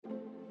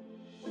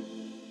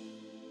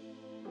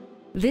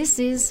This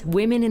is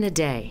Women in a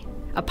Day,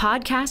 a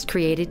podcast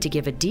created to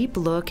give a deep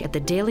look at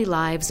the daily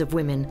lives of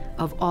women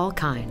of all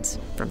kinds,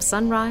 from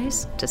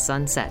sunrise to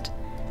sunset,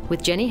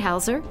 with Jenny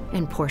Hauser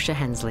and Portia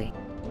Hensley.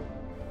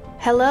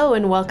 Hello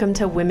and welcome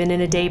to Women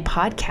in a Day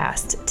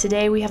podcast.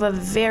 Today we have a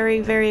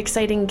very, very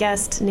exciting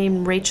guest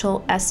named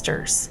Rachel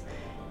Esters.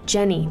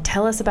 Jenny,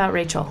 tell us about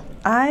Rachel.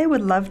 I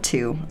would love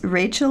to.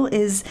 Rachel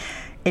is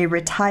a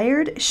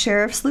retired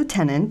sheriff's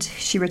lieutenant.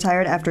 She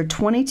retired after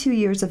 22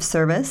 years of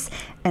service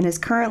and is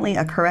currently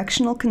a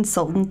correctional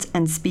consultant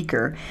and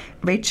speaker.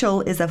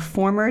 Rachel is a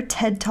former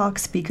TED Talk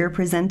speaker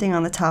presenting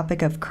on the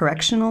topic of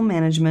correctional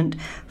management,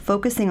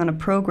 focusing on a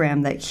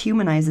program that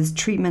humanizes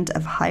treatment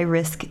of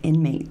high-risk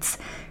inmates.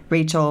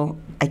 Rachel,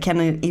 I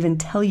can't even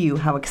tell you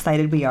how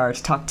excited we are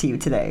to talk to you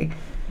today.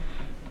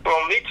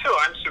 Well, me too.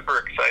 I'm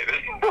super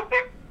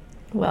excited.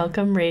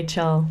 Welcome,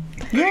 Rachel.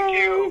 Thank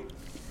you.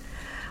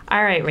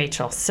 All right,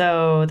 Rachel.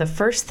 So the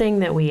first thing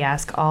that we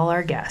ask all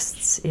our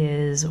guests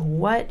is,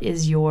 what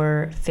is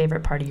your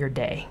favorite part of your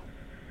day?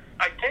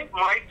 I think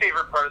my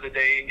favorite part of the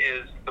day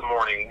is the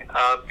morning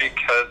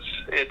because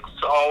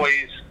it's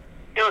always,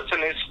 it's a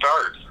new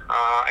start.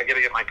 I get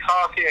to get my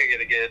coffee. I get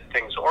to get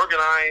things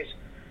organized,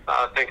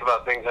 think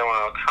about things I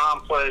want to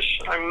accomplish.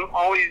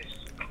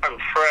 I'm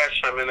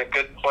fresh. I'm in a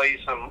good place.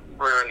 I'm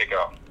raring to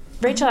go.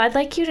 Rachel, I'd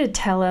like you to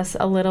tell us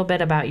a little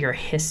bit about your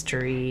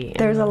history.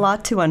 There's a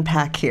lot to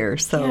unpack here.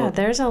 Yeah,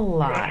 there's a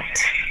lot.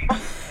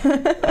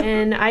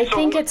 And I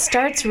think it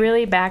starts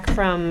really back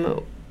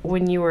from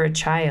when you were a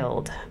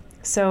child.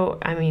 So,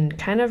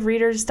 kind of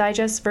Reader's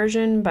Digest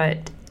version,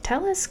 but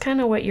tell us kind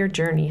of what your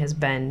journey has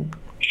been.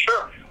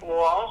 Sure.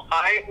 Well,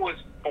 I was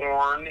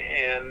born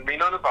in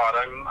Reno, Nevada.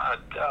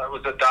 I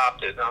was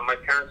adopted.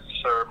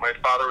 My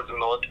father was a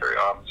military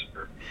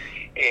officer.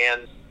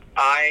 And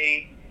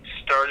I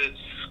started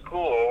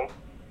school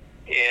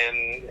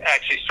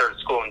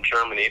in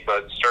Germany,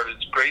 but started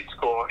grade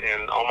school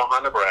in Omaha,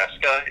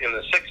 Nebraska in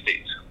the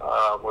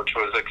 60s, which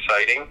was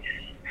exciting,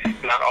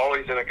 not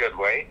always in a good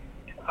way.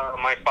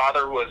 My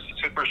father was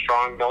a super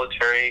strong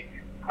military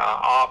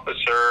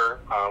officer,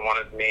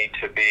 wanted me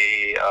to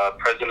be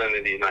president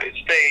of the United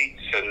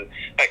States and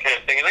that kind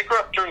of thing. And I grew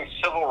up during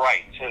civil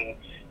rights, and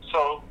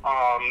so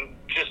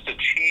just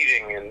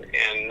achieving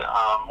and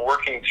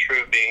working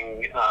through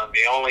being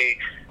the only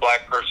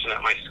black person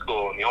at my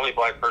school and the only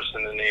black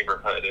person in the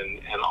neighborhood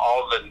and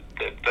all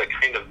the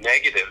kind of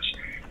negatives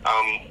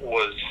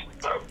was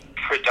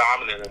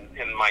predominant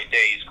in my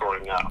days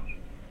growing up.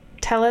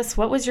 Tell us,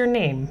 what was your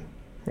name,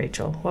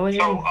 Rachel? What was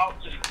your name?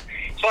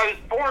 So I was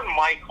born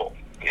Michael,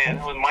 and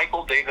it was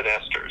Michael David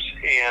Esters.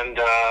 And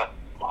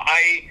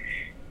I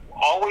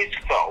always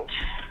felt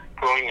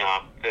growing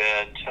up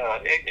that,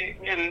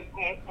 and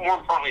more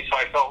importantly, so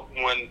I felt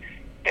when,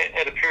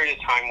 at a period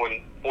of time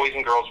when boys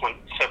and girls went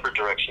separate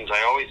directions,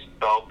 I always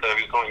felt that I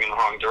was going in the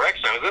wrong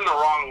direction. I was in the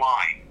wrong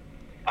line.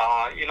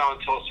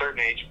 Until a certain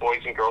age, boys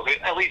and girls,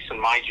 at least in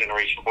my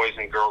generation, boys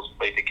and girls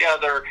played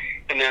together,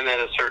 and then at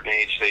a certain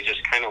age, they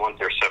just kind of went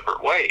their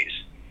separate ways.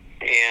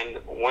 And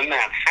when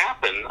that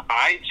happened,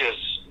 I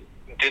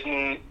just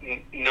didn't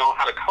know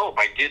how to cope.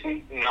 I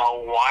didn't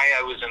know why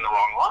I was in the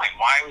wrong line,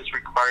 why I was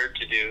required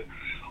to do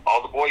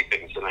all the boy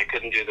things and I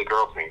couldn't do the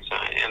girl things.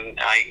 And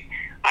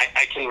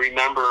I can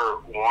remember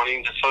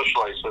wanting to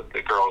socialize with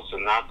the girls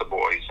and not the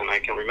boys. And I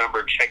can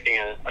remember checking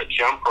a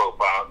jump rope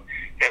out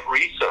at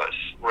recess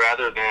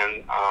rather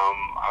than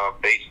a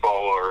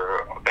baseball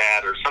or a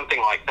bat or something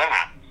like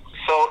that.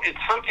 So it's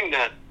something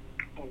that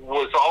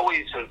was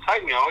always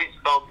inside me. I always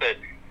felt that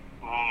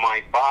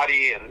my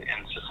body and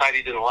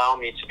society didn't allow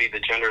me to be the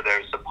gender that I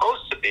was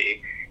supposed to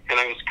be. And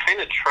I was kind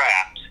of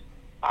trapped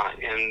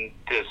in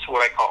this,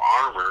 what I call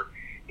armor.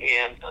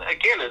 And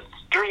again, it's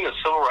during the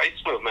civil rights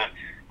movement,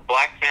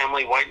 black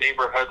family, white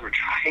neighborhood, we're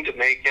trying to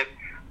make it.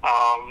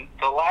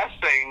 The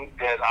last thing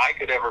that I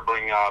could ever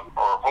bring up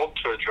or hope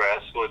to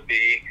address would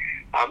be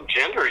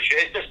gender issue.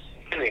 It just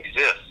didn't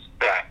exist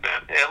back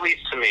then, at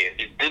least to me.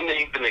 It didn't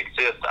even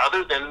exist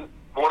other than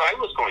what I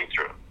was going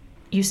through.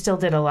 You still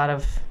did a lot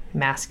of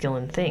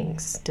masculine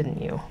things,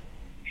 didn't you?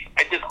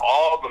 I did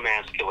all the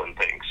masculine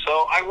things.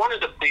 So I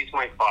wanted to please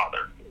my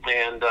father,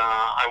 and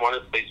I wanted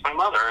to please my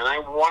mother, and I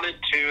wanted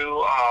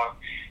to,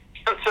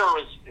 since there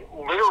was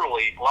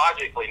literally,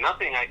 logically,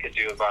 nothing I could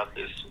do about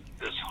this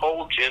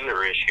whole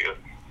gender issue,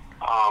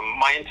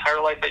 my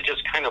entire life I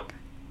just kind of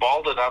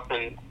balled it up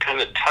and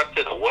kind of tucked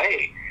it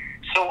away.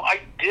 So I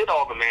did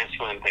all the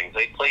masculine things.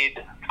 I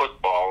played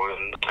football,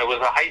 and I was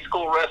a high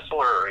school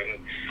wrestler, and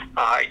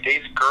I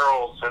dated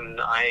girls, and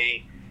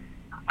I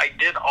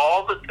did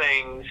all the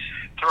things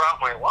throughout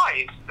my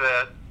life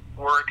that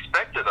were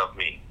expected of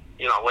me.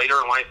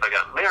 Later in life I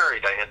got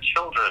married, I had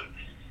children.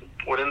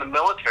 When in the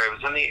military, I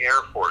was in the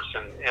Air Force,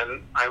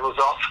 and I was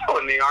also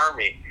in the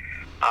Army.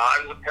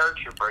 I was a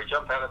paratrooper. I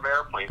jumped out of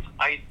airplanes.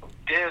 I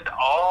did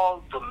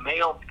all the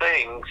male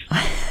things,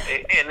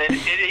 and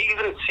it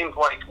even seemed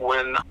like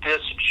when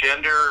this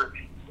gender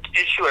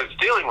issue I was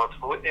dealing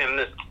with in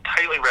this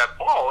tightly wrapped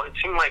ball, it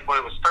seemed like when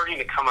it was starting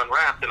to come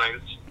unwrapped and I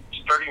was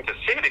starting to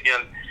see it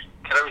again,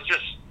 that I was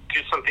just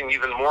do something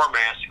even more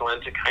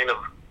masculine to kind of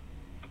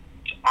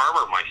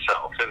armor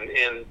myself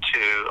and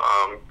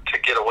to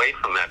get away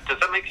from that. Does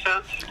that make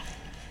sense?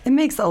 It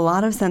makes a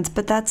lot of sense,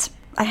 but that's,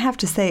 I have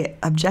to say,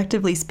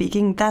 objectively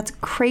speaking, that's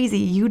crazy.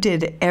 You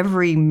did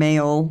every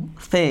male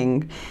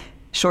thing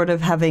short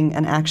of having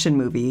an action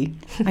movie,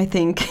 I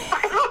think.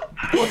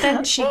 Well,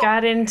 then she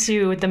got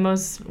into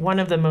one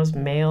of the most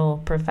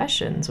male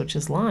professions, which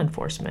is law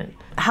enforcement.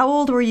 How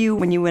old were you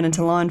when you went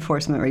into law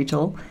enforcement,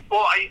 Rachel?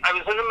 Well, I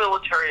was in the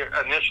military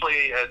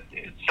initially at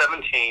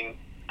 17.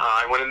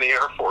 I went in the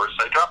Air Force.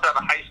 I dropped out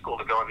of high school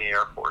to go in the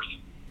Air Force.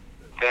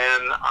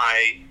 Then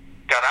I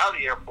got out of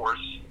the Air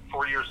Force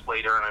 4 years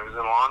later, and I was in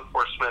law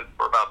enforcement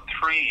for about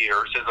 3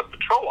 years as a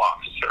patrol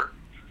officer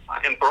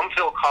in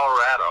Broomfield,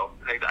 Colorado.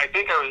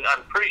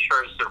 I'm pretty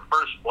sure I was their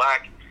first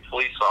black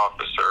police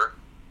officer.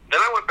 Then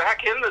I went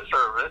back in the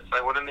service.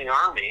 I went in the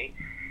Army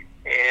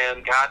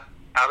and got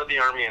out of the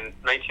Army in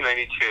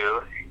 1992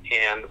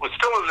 and was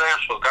still in the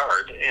National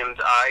Guard. And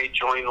I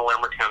joined the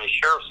Larimer County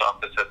Sheriff's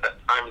Office at that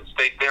time and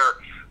stayed there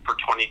for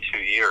 22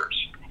 years.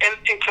 And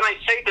can I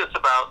say this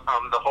about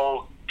the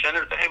whole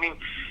gender thing? I mean,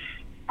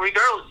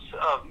 regardless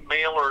of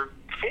male or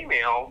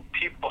female,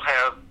 people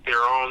have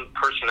their own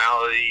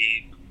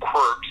personality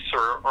quirks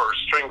or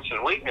strengths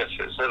and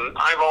weaknesses. And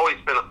I've always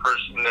been a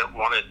person that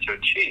wanted to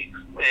achieve.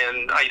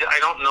 And I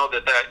don't know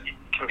that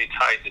can be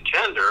tied to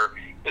gender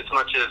as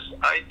much as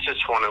I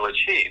just want to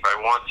achieve. I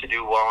want to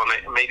do well,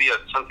 and maybe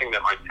that's something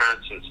that my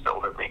parents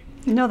instilled in me.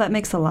 No, that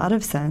makes a lot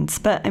of sense.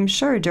 But I'm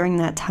sure during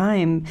that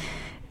time,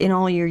 in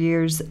all your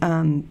years,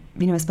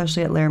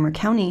 especially at Larimer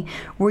County,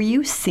 were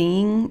you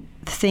seeing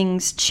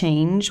things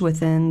change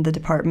within the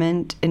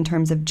department in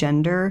terms of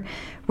gender?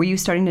 Were you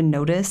starting to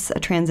notice a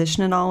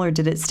transition at all, or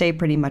did it stay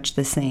pretty much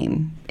the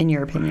same, in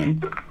your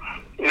opinion?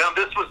 No,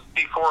 this was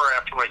before or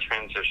after my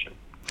transition.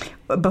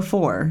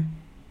 Before?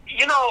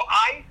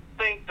 I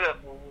think that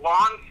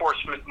law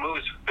enforcement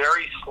moves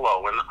very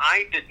slow, and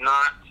I did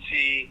not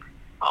see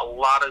a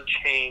lot of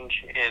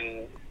change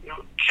in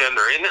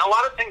gender. And a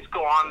lot of things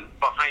go on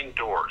behind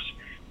doors.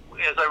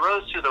 As I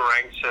rose through the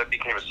ranks, I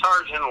became a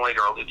sergeant and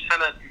later a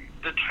lieutenant.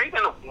 The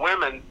treatment of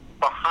women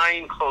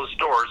behind closed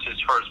doors as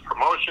far as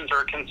promotions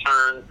are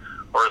concerned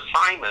or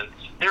assignments,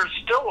 there's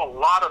still a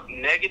lot of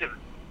negative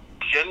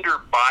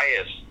gender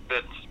bias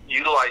that's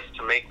utilized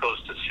to make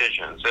those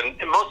decisions.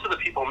 And most of the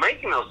people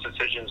making those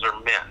decisions are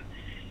men.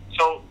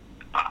 So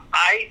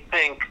I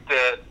think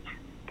that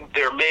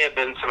there may have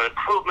been some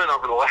improvement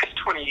over the last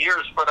 20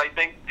 years, but I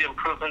think the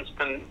improvement's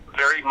been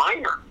very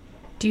minor.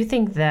 Do you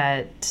think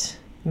that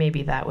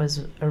maybe that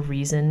was a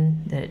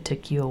reason that it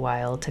took you a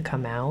while to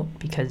come out,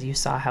 because you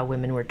saw how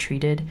women were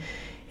treated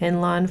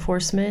in law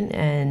enforcement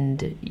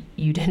and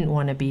you didn't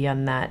want to be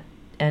on that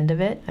end of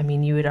it? I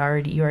mean, you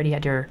already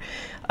had your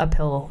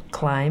uphill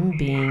climb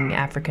being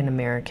African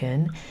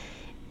American,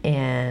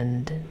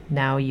 and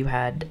now you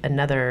had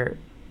another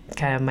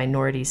kind of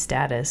minority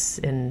status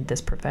in this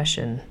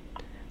profession.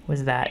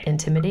 Was that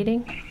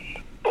intimidating?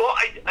 Well,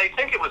 I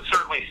think it was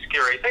certainly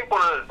scary. I think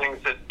one of the things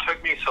that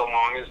took me so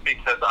long is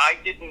because I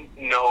didn't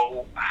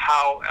know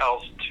how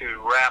else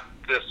to wrap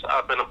this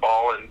up in a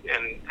ball and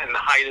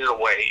hide it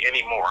away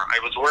anymore. I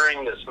was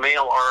wearing this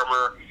male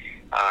armor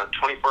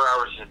 24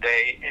 hours a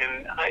day,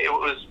 and it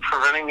was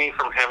preventing me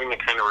from having the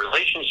kind of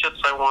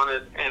relationships I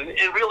wanted and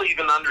really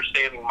even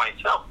understanding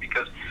myself,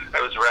 because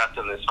I was wrapped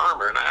in this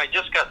armor. And I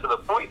just got to the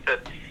point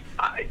that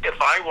if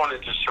I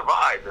wanted to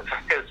survive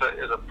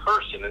as a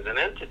person, as an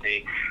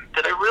entity,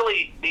 that I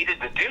really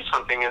needed to do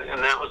something, and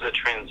that was a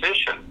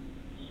transition.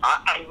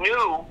 I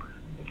knew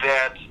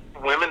that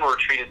women were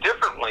treated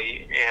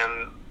differently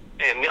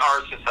in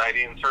our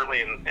society, and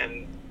certainly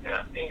in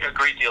a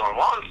great deal in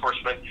law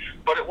enforcement,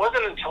 but it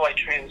wasn't until I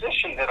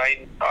transitioned that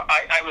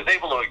I was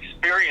able to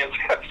experience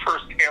that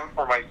firsthand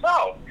for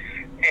myself.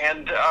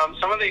 And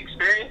some of the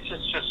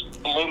experiences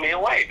just blew me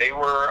away. They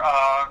were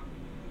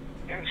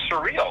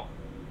surreal.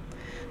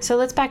 So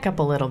let's back up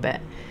a little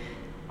bit.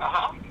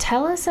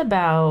 Tell us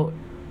about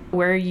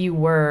where you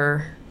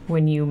were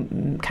when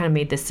you kind of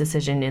made this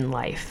decision in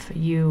life.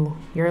 You're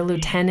a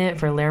lieutenant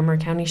for Larimer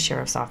County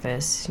Sheriff's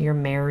Office. You're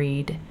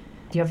married.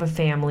 You have a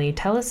family.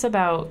 Tell us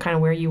about kind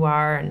of where you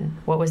are and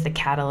what was the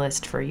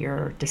catalyst for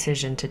your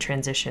decision to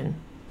transition.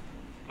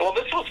 Well,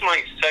 this was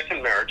my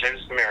second marriage. I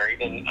was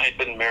married, and I'd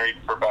been married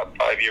for about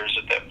 5 years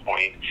at that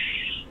point.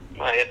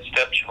 I had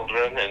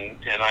stepchildren,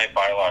 and I had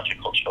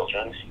biological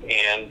children.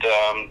 And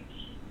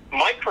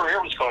my career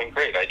was going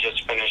great. I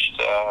just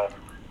finished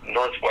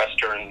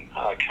Northwestern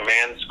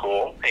Command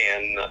School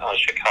in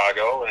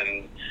Chicago,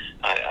 and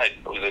I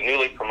was a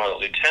newly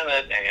promoted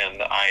lieutenant,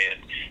 and I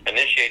had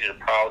initiated a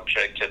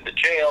project at the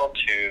jail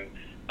to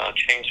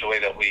change the way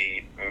that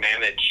we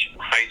manage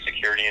high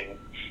security and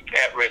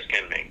at-risk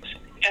inmates.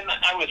 And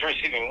I was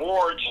receiving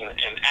awards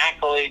and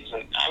accolades,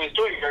 and I was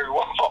doing very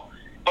well.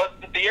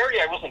 But the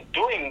area I wasn't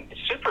doing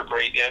super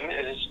great in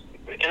is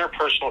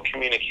interpersonal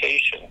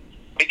communication,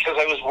 because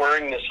I was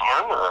wearing this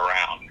armor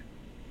around.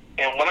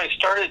 And when I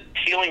started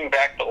peeling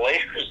back the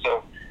layers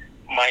of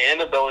my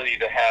inability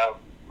to have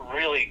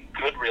really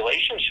good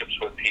relationships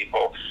with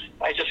people,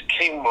 I just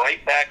came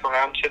right back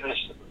around to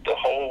the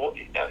whole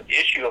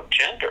issue of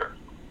gender.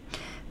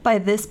 By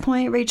this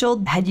point,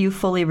 Rachel, had you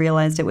fully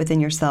realized it within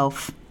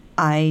yourself,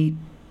 I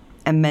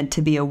am meant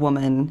to be a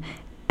woman,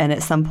 and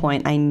at some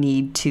point I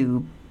need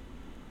to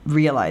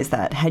realize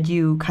that? Had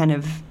you kind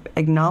of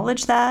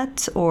acknowledged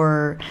that,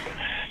 or?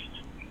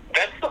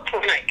 That's the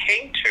point I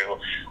came to.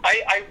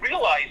 I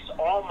realized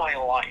all my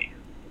life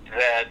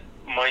that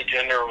my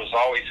gender was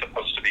always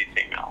supposed to be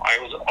female. I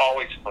was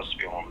always supposed to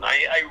be a woman.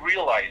 I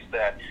realized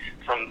that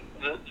from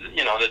the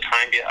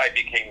time I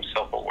became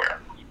self-aware.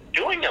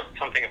 Doing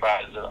something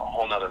about it is a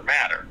whole other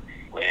matter.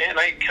 And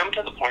I come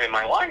to the point in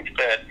my life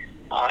that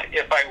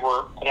if I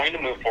were going to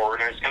move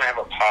forward and I was going to have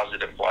a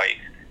positive life,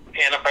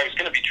 and if I was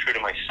going to be true to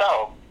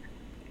myself,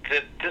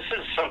 that this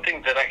is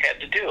something that I had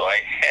to do. I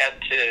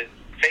had to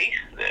face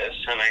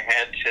this, and I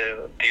had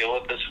to deal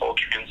with this whole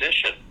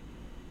transition.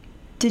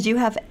 Did you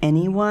have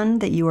anyone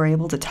that you were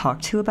able to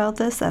talk to about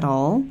this at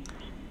all?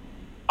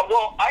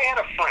 Well, I had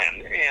a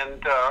friend,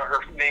 and her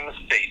name was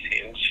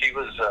Stacy, and she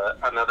was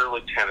another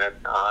lieutenant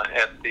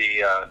at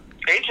the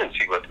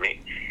agency with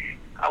me.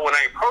 When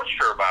I approached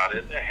her about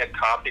it, I had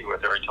coffee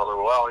with her. I told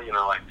her, well,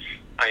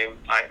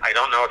 I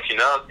don't know if you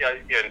know,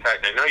 in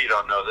fact, I know you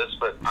don't know this,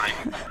 but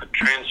I'm a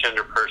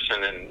transgender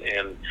person,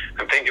 and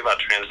I'm thinking about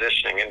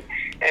transitioning.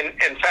 And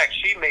in fact,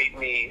 she made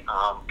me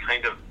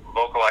kind of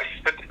vocalize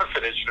the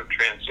definition of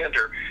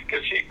transgender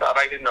because she thought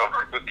I didn't know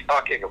what I was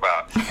talking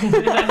about.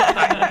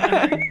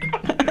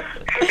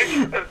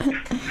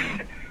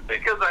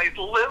 Because I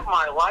live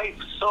my life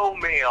so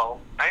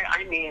male,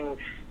 I mean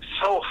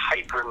so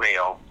hyper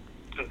male,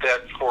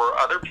 that for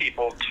other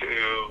people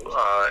to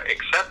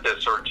accept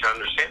this or to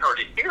understand or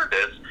to hear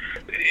this,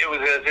 it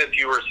was as if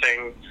you were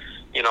saying,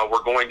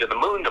 we're going to the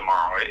moon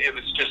tomorrow. It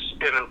was just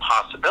an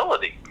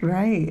impossibility.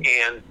 Right.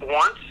 And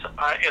once,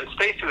 and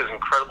Stacy was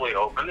incredibly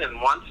open,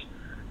 and once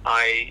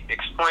I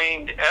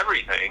explained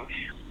everything,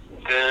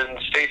 then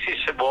Stacy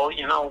said, well,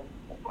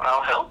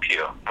 I'll help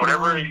you.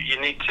 Whatever you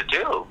need to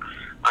do,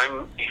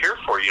 I'm here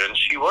for you. And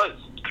she was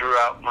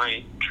throughout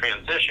my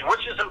transition,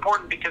 which is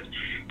important because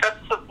that's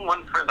the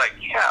one friend I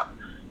kept.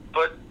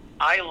 But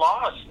I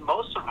lost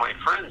most of my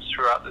friends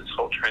throughout this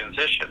whole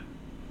transition.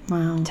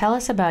 Wow. Tell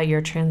us about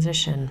your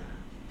transition.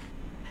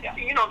 Yeah,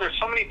 there's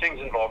so many things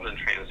involved in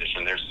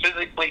transition. There's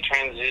physically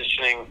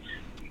transitioning.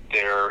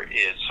 There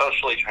is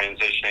socially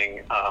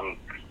transitioning.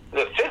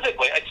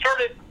 Physically, I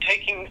started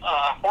taking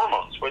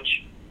hormones,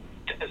 which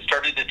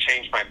started to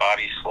change my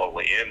body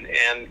slowly,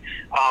 and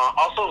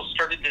also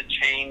started to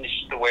change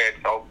the way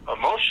I felt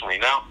emotionally.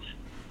 Now,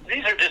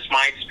 these are just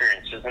my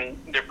experiences,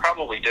 and they're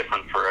probably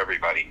different for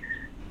everybody.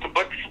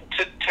 But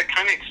to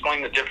kind of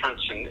explain the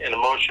difference in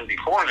emotion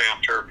before and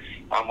after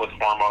with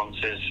hormones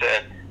is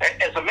that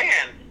as a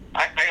man,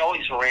 I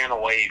always ran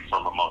away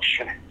from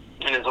emotion.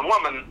 And as a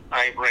woman,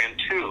 I ran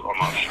to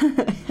emotion.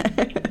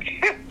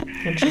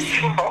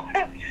 So,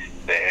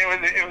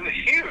 it was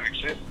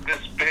huge,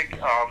 this big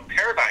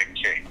paradigm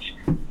change.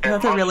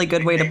 That's a really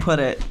good way to put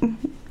it.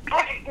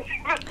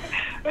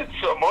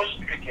 So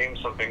emotion became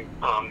something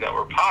that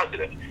were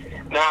positive.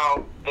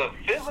 Now, the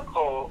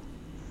physical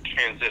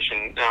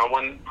transition,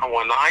 when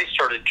I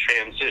started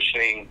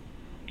transitioning,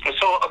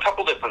 so a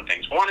couple different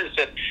things. One is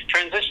that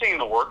transitioning in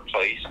the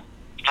workplace,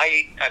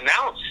 I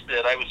announced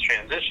that I was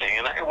transitioning,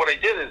 and what I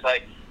did is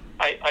I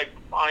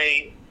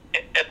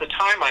at the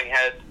time I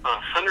had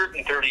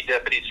 130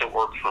 deputies that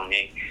worked for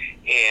me,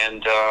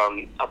 and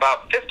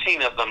about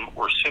 15 of them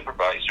were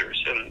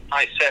supervisors, and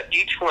I sat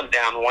each one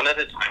down one at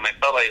a time. I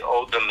felt I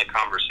owed them the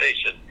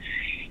conversation,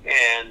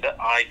 and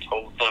I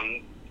told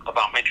them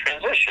about my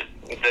transition,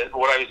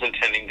 what I was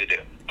intending to do.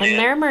 And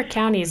Larimer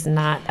County is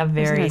not a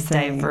very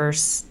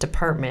diverse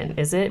department,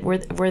 is it?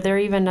 Were there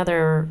even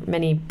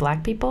many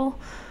black people?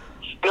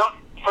 No,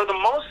 for the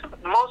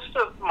most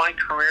of my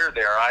career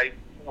there, I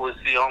was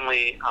the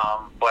only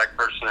black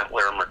person at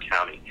Larimer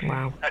County.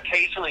 Wow.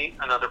 Occasionally,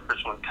 another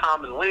person would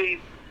come and leave,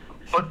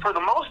 but for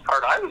the most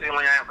part, I was the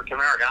only African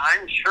American.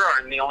 I'm sure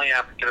I'm the only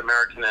African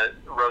American that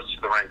rose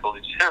to the rank of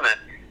lieutenant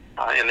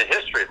in the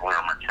history of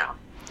Larimer County.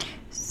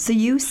 So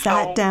you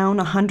sat down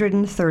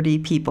 130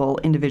 people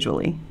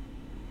individually?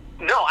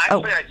 No,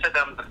 actually, I said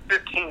them the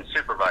 15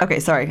 supervisors. Okay,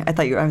 sorry. I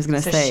thought I was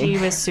going to say. So she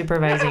was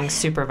supervising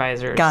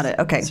supervisors. Got it.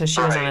 Okay. So she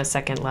was on a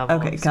second level.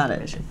 Okay, got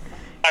it.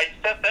 I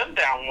set them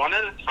down one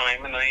at a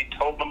time, and I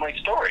told them my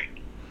story.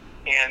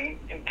 And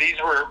these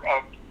were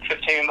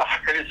 15 of the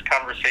hardest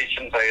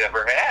conversations I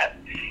ever had.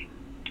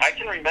 I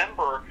can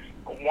remember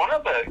one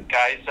of the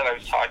guys that I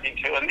was talking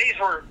to, and these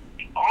were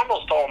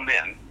almost all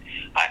men.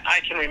 I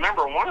can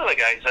remember one of the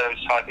guys that I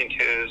was talking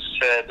to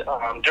said,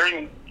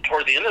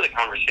 toward the end of the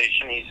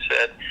conversation, he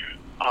said,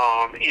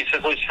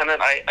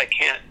 Lieutenant, I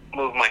can't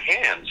move my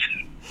hands.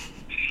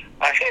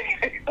 I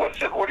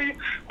said, what are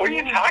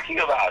you talking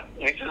about?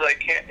 And he says, I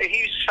can't.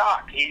 He's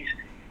shocked. He's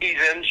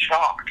in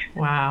shock.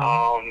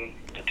 Wow.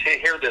 To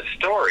hear this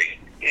story,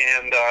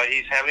 and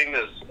he's having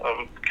this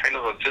kind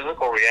of a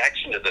physical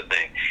reaction to the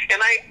thing.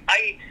 And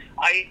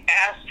I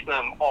asked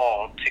them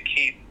all to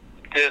keep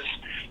this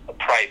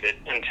private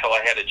until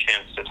I had a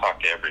chance to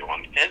talk to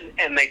everyone.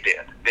 And they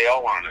did. They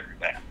all honored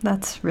that.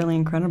 That's really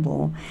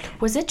incredible.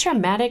 Was it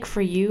traumatic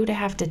for you to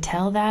have to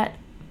tell that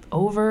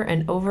over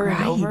and over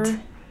and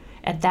over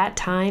at that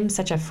time,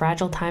 such a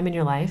fragile time in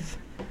your life?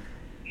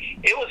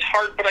 It was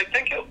hard, but I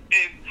think it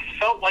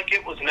felt like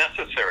it was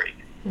necessary.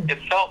 It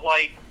felt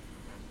like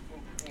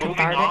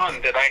moving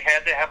on, that I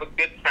had to have a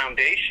good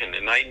foundation,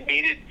 and I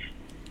needed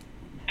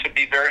to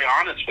be very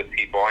honest with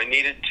people. I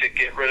needed to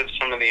get rid of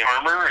some of the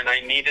armor, and I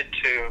needed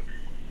to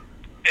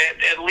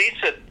at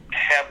least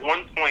have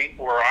one point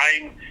where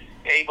I'm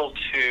able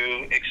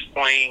to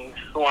explain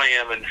who I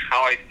am and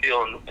how I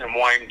feel and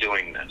why I'm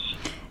doing this.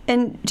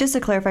 And just to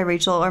clarify,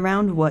 Rachel,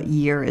 around what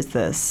year is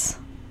this?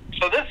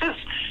 So this is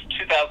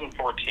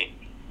 2014.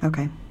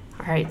 Okay.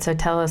 All right, so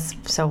tell us,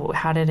 so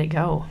how did it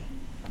go,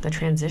 the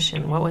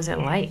transition? What was it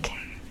like?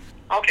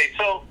 Okay,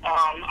 so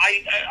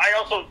I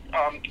also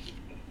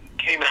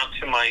came out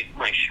to my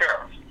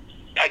sheriff.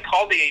 I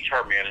called the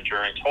HR manager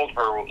and I told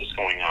her what was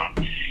going on.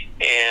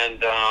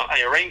 And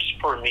I arranged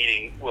for a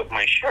meeting with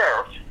my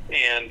sheriff,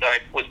 and I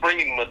was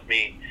bringing with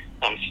me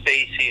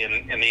Stacy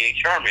and the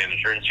HR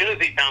manager. And as soon as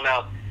he found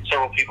out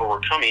several people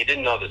were coming, he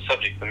didn't know the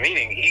subject of the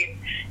meeting.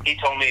 He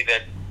told me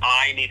that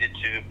I needed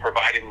to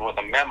provide him with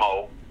a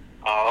memo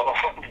of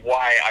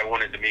why I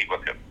wanted to meet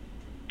with him.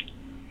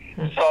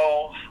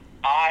 So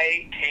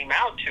I came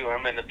out to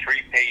him in a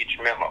 3-page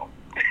memo,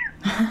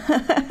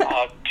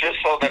 just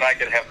so that I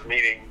could have a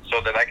meeting,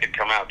 so that I could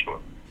come out to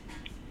him.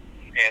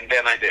 And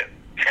then I did,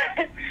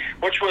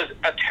 which was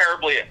a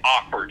terribly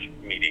awkward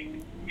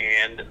meeting.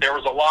 And there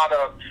was a lot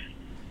of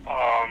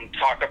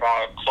talk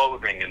about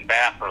clothing and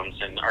bathrooms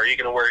and are you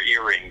going to wear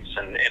earrings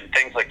and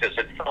things like this.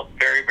 It felt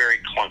very, very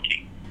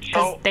clunky.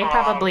 So they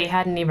probably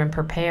hadn't even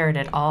prepared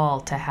at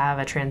all to have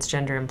a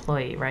transgender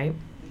employee, right?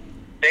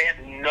 They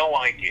had no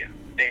idea.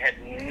 They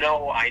had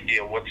no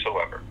idea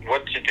whatsoever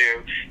what to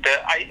do.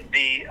 I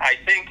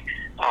think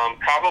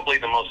probably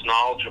the most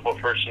knowledgeable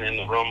person in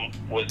the room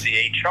was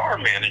the HR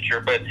manager,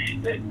 but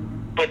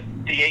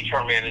the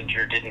HR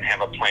manager didn't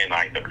have a plan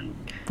either.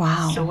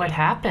 Wow. So what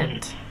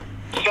happened?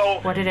 So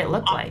what did it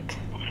look like?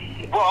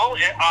 Well,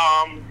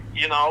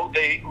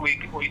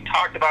 we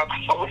talked about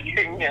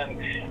clothing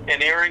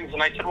and earrings,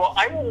 and I said, well,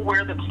 I will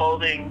wear the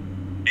clothing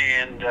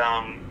and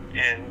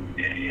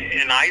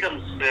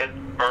items that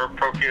are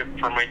appropriate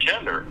for my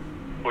gender,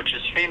 which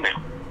is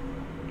female.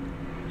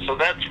 So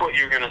that's what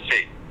you're going to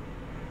see.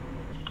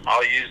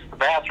 I'll use the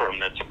bathroom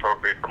that's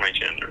appropriate for my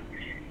gender.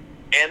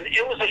 And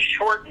it was a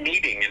short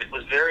meeting, and it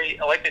was very,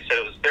 like I said,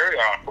 it was very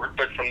awkward.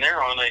 But from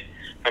there on,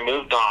 I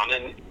moved on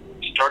and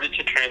started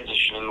to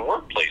transition in the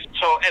workplace.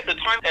 So at the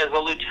time, as a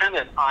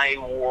lieutenant, I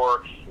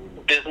wore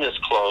business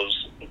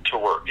clothes to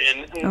work,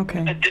 and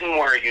I didn't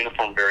wear a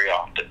uniform very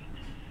often.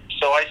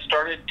 So I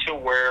started to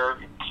wear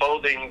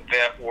clothing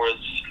that was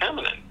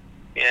feminine.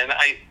 And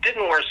I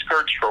didn't wear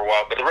skirts for a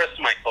while, but the rest of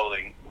my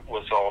clothing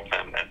was all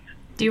feminine.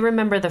 Do you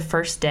remember the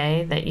first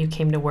day that you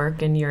came to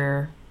work in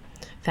your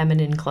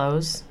feminine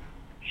clothes?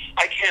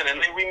 I can,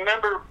 and I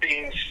remember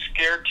being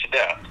scared to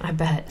death. I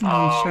bet.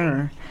 Oh,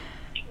 sure.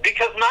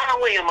 Because not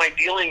only am I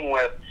dealing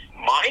with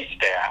my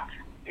staff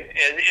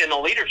in a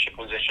leadership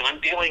position, I'm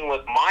dealing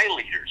with my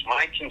leaders,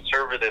 my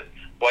conservative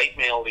white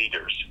male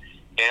leaders,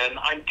 and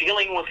I'm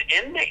dealing with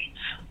inmates.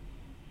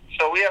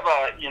 So we have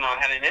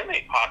had an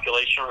inmate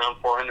population around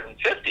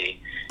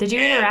 450. Did you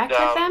interact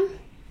with them?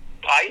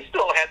 I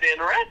still had to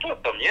interact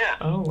with them, yeah.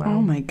 Oh, wow.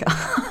 Oh, my God.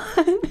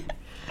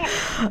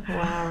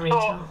 Wow, Rachel.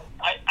 So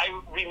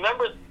I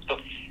remember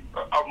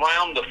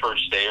around the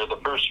first day or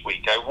the first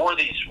week, I wore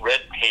these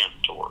red pants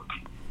to work.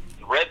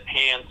 Red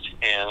pants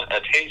and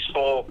a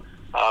tasteful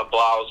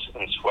blouse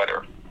and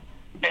sweater.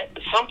 At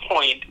some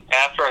point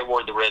after I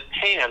wore the red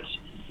pants,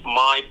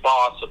 my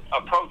boss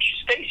approached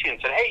Stacy and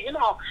said, hey,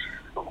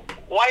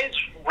 why does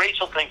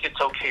Rachel think it's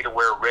okay to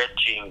wear red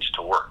jeans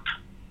to work?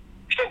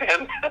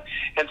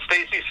 And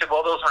Stacy said,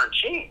 well, those aren't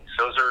jeans.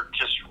 Those are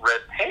just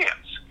red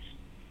pants.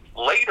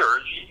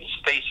 Later,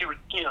 Stacy,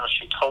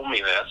 she told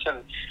me this,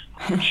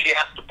 and she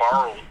asked to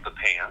borrow the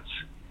pants.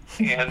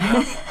 And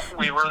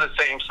we were the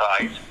same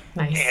size.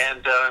 Nice.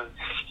 And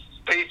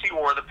Stacy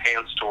wore the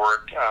pants to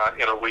work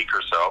in a week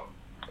or so.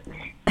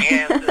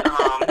 And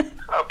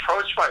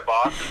approached my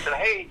boss and said,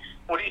 hey,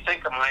 what do you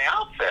think of my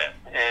outfit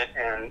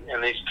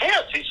and these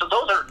pants? He said,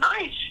 those are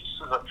nice.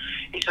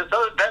 He said,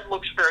 that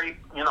looks very,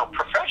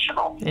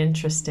 professional.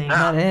 Interesting.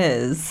 That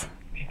is.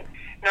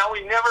 Now,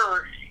 we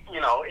never,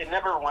 it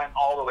never went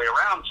all the way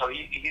around, so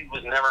he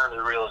was never in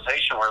the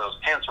realization where those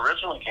pants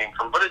originally came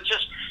from. But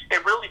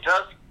it really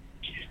does,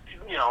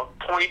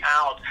 point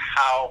out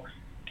how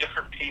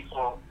different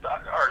people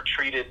are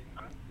treated,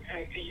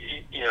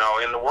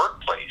 in the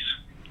workplace.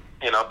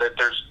 That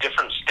there's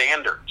different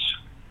standards.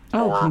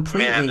 Oh, for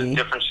completely. men and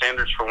different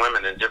standards for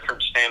women and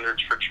different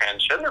standards for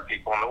transgender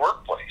people in the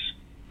workplace.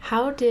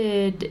 How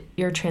did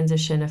your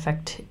transition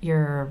affect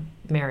your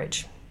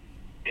marriage?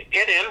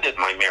 It ended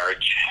my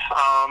marriage.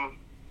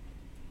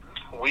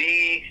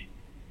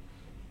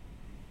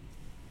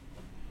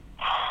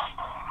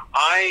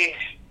 I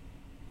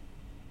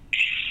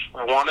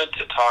wanted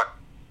to talk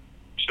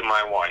to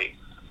my wife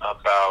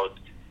about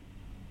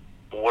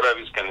what I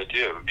was going to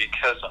do,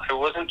 because I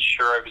wasn't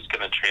sure I was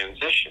going to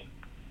transition.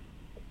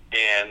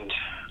 And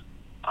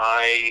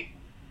I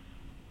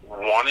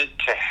wanted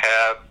to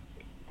have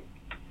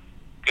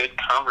good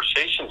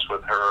conversations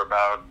with her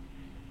about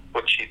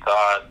what she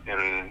thought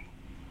and,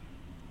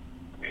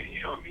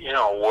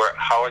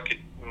 how I could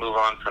move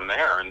on from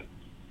there. And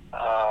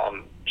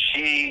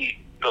she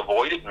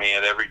avoided me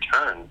at every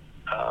turn.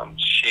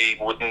 She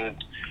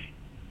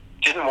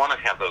didn't want to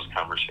have those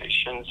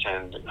conversations,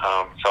 and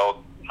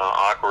felt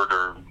awkward,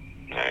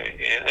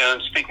 and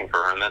I'm speaking for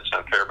her, and that's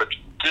not fair, but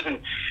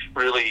didn't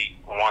really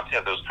want to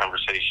have those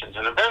conversations.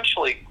 And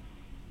eventually,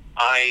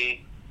 I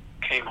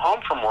came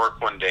home from work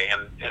one day,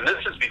 and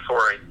this is before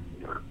I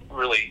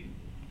really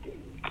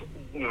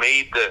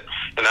made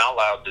an out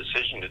loud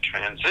decision to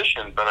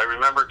transition, but I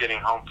remember getting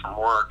home from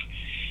work,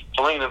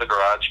 pulling into the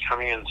garage,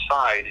 coming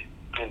inside,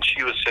 and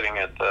she was sitting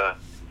in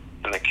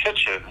the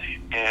kitchen,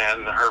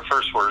 and her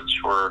first words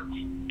were,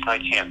 "I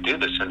can't do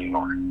this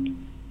anymore."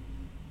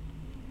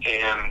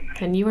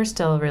 And you were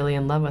still really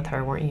in love with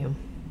her, weren't you?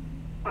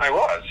 I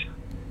was.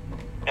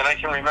 And I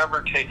can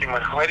remember taking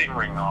my wedding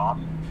ring off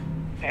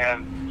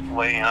and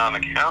laying it on the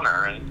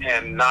counter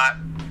and not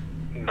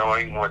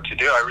knowing what to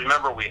do. I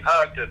remember we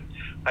hugged, and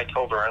I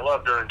told her I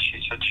loved her, and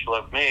she said she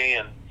loved me.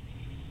 And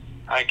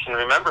I can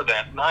remember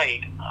that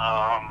night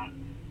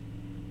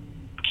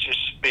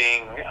just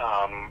being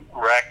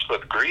racked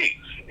with grief.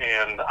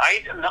 And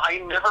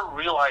I never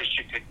realized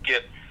you could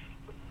get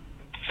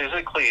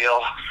physically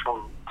ill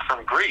from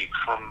grief,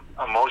 from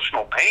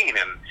emotional pain,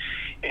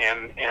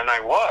 and I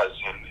was,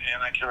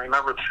 and I can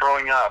remember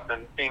throwing up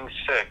and being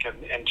sick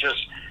and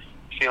just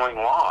feeling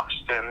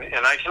lost,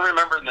 and I can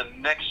remember the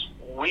next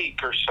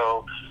week or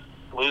so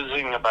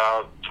losing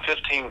about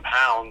 15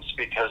 pounds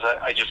because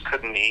I just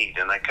couldn't eat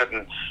and I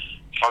couldn't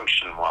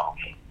function well.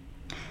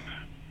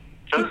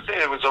 So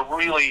it was a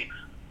really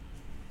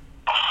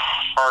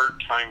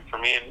hard time for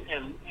me,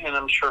 and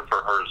I'm sure for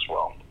her as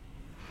well.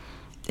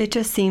 It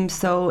just seems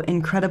so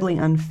incredibly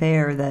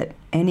unfair that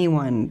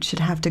anyone should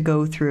have to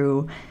go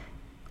through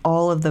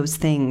all of those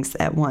things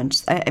at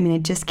once. I mean, I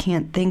just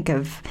can't think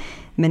of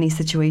many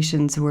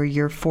situations where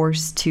you're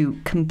forced to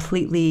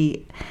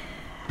completely,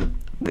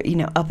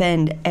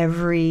 upend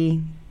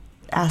every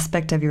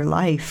aspect of your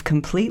life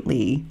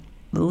completely,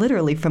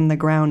 literally from the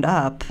ground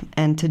up,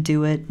 and to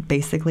do it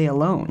basically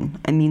alone.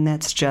 I mean,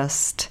 that's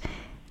just...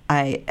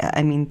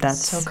 I mean,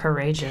 that's... So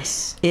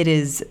courageous. It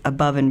is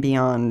above and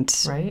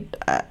beyond. Right?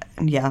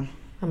 Yeah.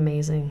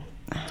 Amazing.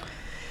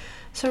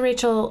 So,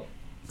 Rachel,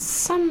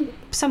 some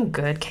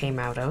good came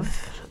out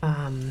of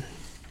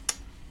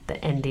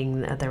the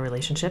ending of the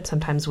relationship.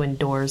 Sometimes when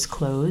doors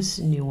close,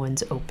 new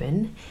ones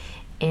open.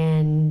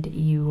 And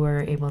you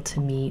were able to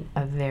meet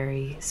a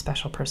very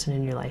special person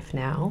in your life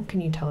now. Can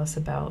you tell us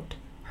about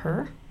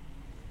her?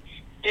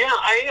 Yeah,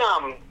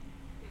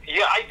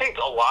 I think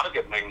a lot of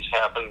good things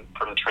happened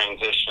from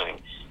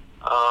transitioning.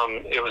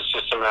 It was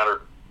just a matter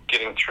of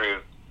getting through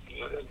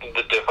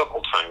the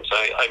difficult times.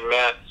 I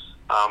met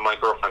my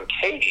girlfriend,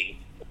 Katie.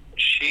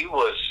 She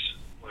was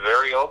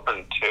very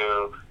open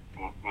to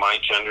my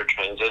gender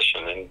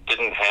transition and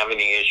didn't have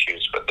any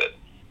issues with it.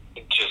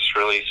 Just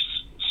really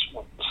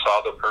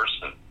saw the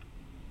person.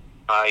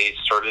 I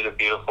started a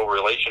beautiful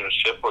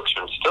relationship, which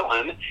I'm still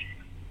in.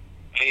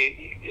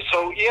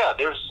 So yeah,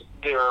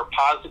 there are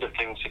positive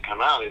things that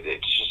come out.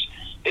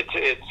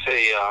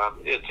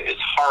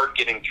 It's hard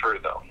getting through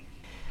though.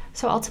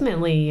 So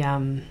ultimately,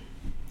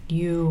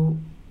 you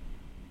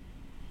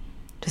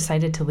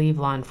decided to leave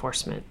law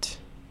enforcement.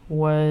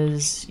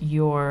 Was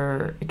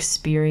your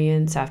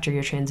experience after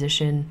your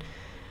transition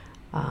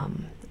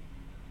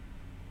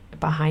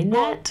behind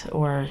that,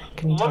 or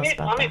can you tell us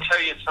about that? Let me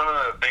tell you some of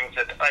the things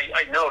that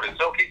I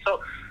noticed. Okay, so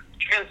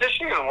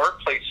transitioning in the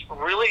workplace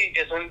really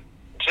isn't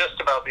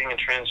just about being a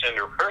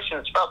transgender person.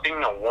 It's about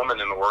being a woman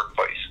in the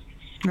workplace.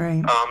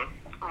 Right.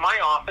 My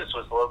office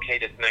was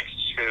located next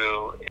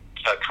to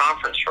a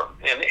conference room,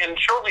 and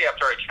shortly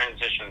after I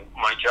transitioned,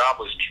 my job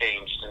was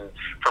changed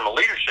from a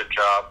leadership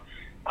job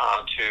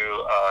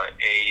to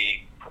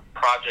a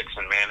projects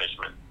and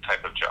management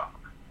type of job.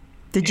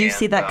 Did you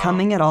see that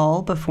coming at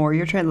all before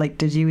your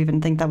did you even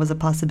think that was a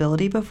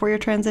possibility before your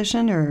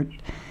transition, or?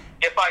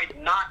 If I'd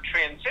not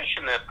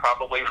transitioned, that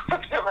probably would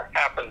have never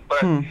happened.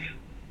 But in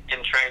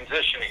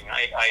transitioning,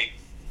 I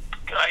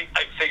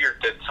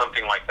figured that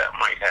something like that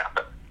might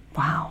happen.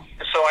 Wow.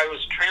 So I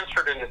was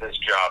transferred into this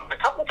job, and a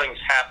couple things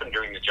happened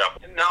during the job.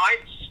 Now, I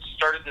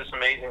started this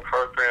amazing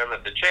program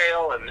at the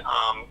jail, and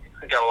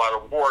I got a lot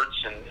of awards,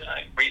 and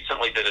I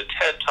recently did a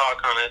TED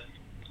Talk on it.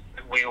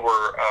 We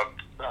were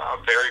a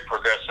very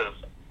progressive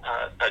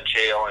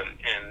jail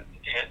and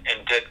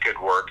did good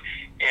work.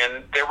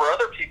 And there were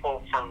other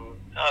people from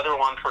other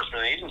law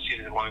enforcement agencies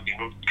that wanted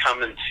to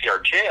come and see our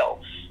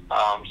jail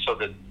so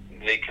that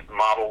they could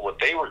model what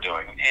they were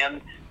doing.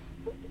 And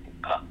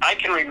I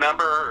can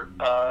remember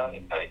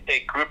a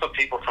group of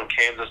people from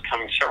Kansas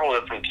coming several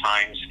different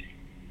times,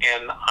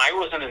 and I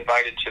wasn't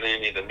invited to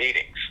any of the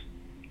meetings.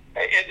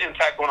 In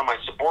fact, one of my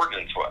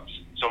subordinates was.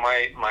 So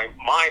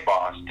my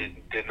boss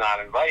did not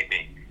invite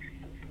me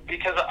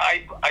because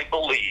I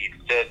believe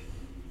that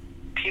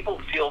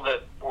people feel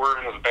that we're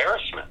an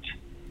embarrassment,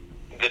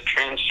 that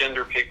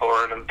transgender people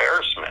are an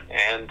embarrassment,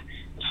 and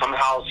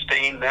somehow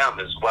stain them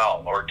as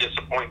well, or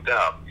disappoint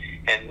them,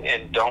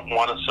 and don't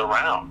want us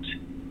around,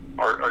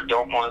 or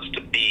don't want us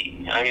to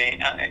be. I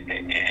mean,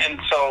 and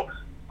so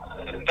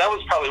that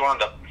was probably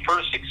one of the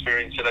first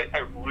experiences that I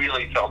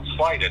really felt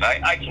slighted.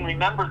 I can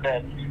remember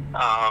that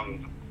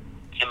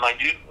in my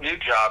new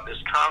job, this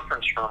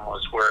conference room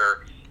was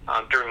where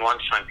during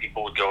lunchtime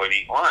people would go and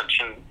eat lunch.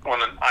 And when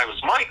I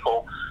was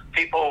Michael,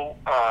 people,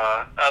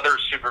 other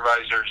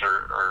supervisors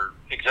or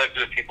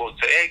executive people would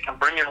say, "Hey, come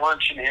bring your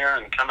lunch in here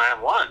and come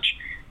have lunch."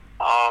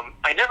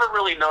 I never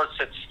really noticed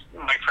that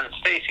my friend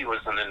Stacy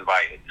wasn't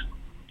invited.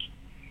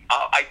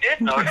 I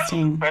did notice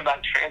when I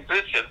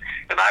transitioned,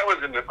 and I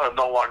was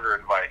no longer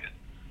invited.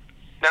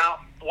 Now,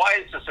 why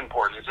is this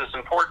important? Is this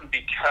important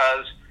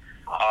because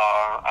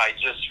I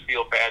just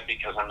feel bad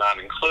because I'm not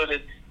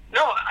included?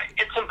 No,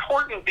 it's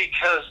important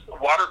because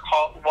water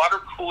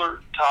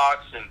cooler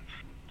talks and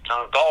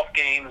golf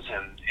games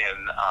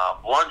and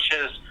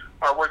lunches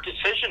are where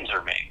decisions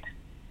are made.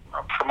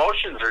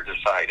 Promotions are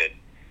decided,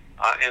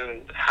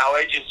 and how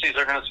agencies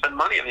are going to spend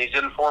money in these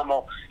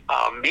informal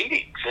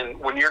meetings. And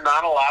when you're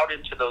not allowed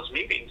into those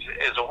meetings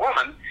as a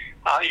woman,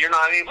 you're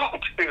not able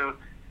to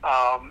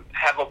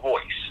have a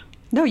voice.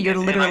 No, you're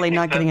literally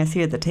not getting a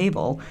seat at the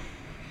table.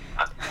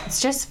 It's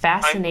just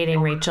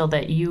fascinating, Rachel,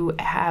 that you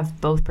have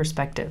both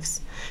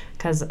perspectives.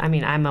 Because, I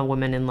mean, I'm a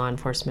woman in law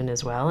enforcement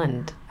as well,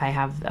 and I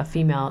have a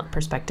female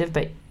perspective,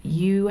 but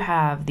you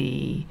have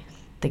the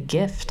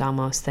gift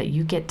almost that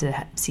you get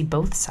to see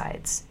both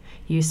sides.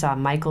 You saw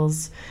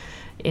Michael's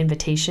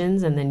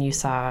invitations, and then you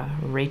saw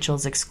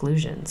Rachel's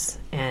exclusions.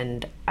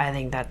 And I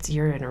think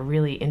you're in a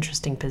really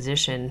interesting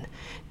position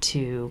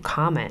to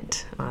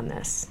comment on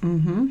this.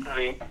 Mm-hmm. I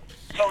mean,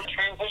 so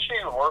transitioning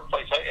in the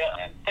workplace,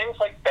 things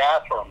like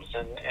bathrooms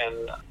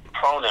and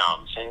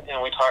pronouns,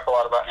 and we talk a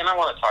lot about, and I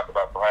want to talk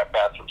about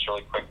bathrooms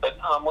really quick, but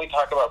we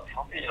talk about,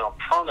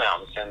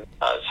 pronouns, and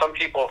some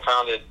people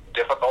found it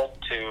difficult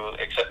to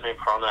accept new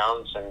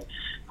pronouns, and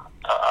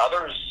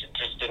others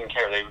just didn't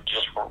care. They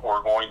just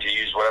were going to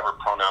use whatever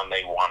pronoun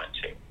they wanted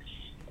to.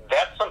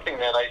 That's something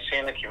that I see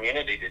in the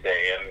community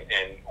today,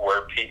 and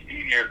where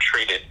you're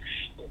treated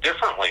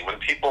differently. When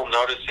people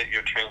notice that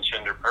you're a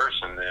transgender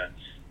person,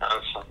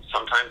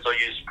 sometimes they'll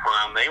use the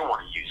pronoun they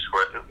want to use,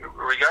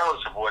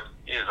 regardless of what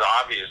is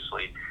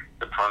obviously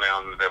the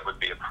pronoun that would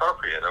be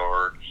appropriate.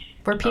 Or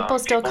were people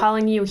still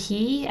calling you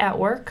he at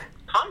work?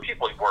 Some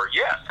people were,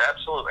 yes,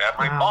 absolutely. At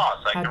my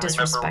boss, I can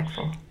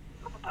disrespectful. Remember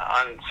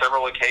on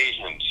several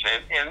occasions,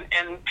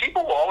 and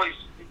people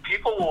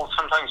will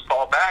sometimes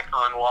fall back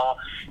on, well,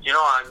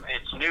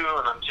 it's new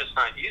and I'm just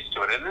not used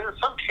to it. And in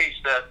some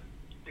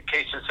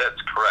cases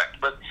that's correct,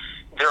 but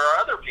there are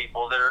other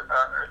people that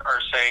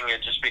are saying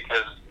it just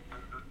because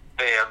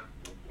they have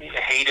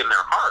hate in their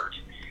heart,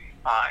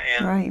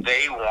 and right.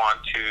 They want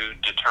to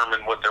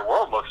determine what their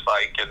world looks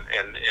like,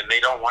 and they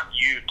don't want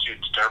you to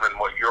determine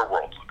what your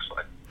world looks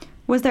like.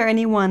 Was there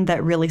anyone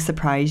that really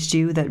surprised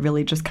you, that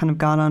really just kind of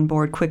got on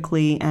board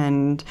quickly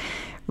and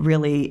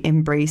really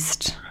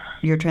embraced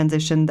your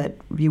transition that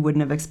you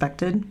wouldn't have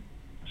expected?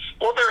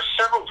 Well, there are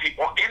several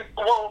people.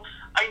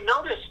 I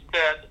noticed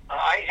that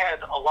I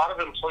had a lot of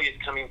employees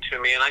coming to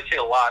me, and I say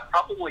a lot,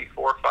 probably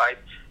 4 or 5,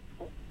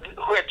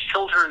 who had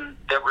children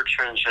that were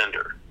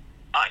transgender.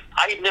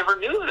 I never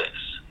knew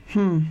this.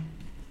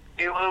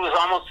 It was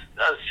almost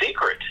a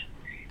secret.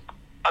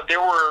 There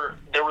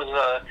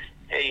was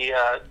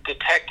a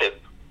detective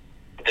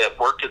that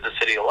worked at the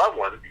city of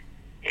Loveland,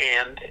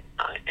 and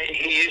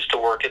he used to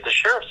work at the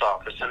sheriff's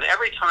office. And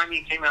every time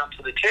he came out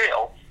to the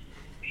jail,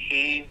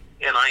 and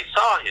I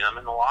saw him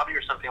in the lobby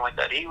or something like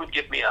that, he would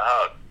give me a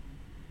hug.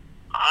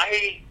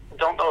 I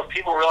don't know if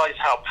people realize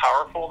how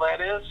powerful that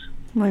is.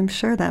 Well, I'm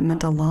sure that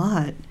meant a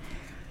lot.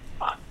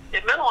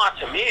 It meant a lot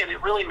to me, and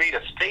it really made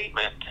a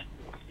statement,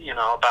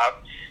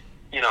 about,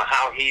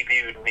 how he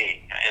viewed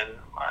me and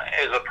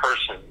as a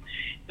person,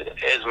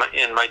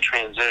 in my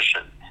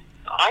transition.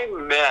 I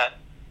met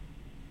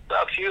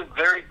a few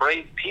very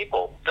brave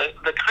people,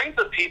 the kinds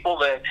of people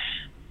that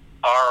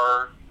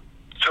are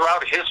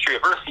throughout history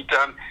have really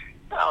done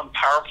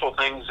powerful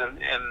things in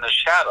the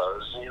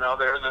shadows.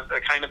 They're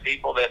the kind of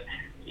people that,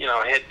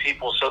 hid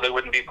people so they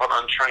wouldn't be put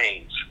on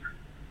trains,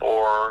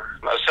 or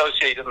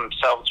associated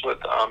themselves with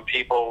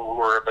people who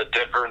were of a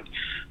different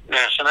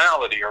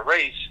nationality or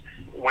race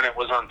when it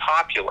was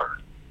unpopular,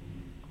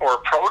 or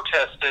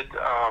protested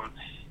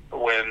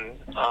when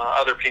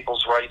other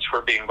people's rights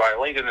were being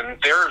violated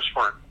and theirs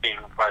weren't being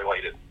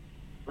violated.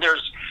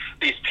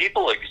 These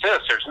people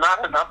exist. There's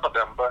not enough of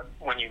them, but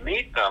when you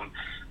meet them,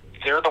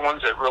 they're the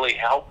ones that really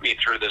helped me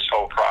through this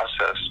whole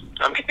process.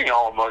 I'm getting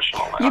all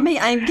emotional now.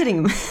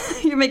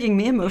 You're making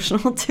me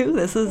emotional too.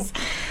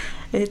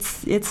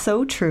 It's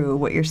so true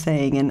what you're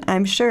saying, and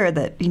I'm sure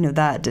that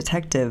that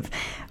detective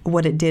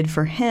what it did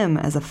for him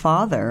as a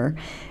father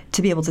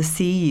to be able to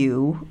see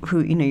you,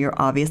 who, you're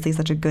obviously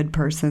such a good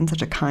person,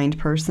 such a kind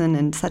person,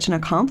 and such an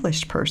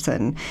accomplished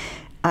person.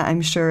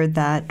 I'm sure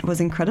that was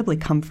incredibly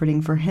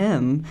comforting for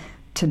him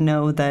to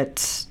know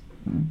that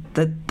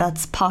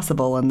that's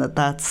possible and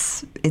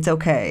it's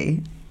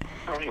okay.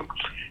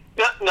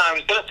 No, I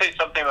was going to say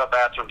something about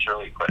bathrooms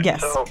really quick.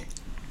 Yes. So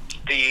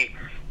the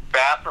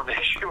bathroom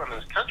issue in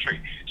this country.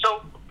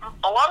 So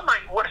a lot of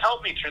what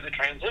helped me through the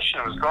transition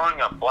was growing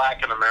up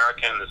Black and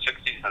American in the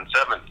 60s and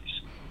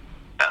 70s,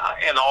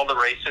 and all the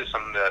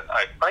racism that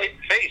I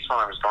faced when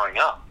I was growing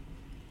up.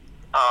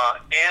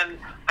 And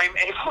I'm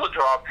able to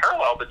draw a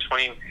parallel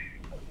between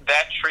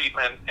that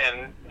treatment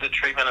and the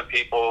treatment of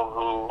people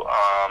who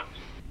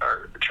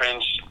are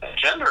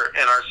transgender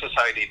in our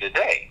society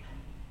today.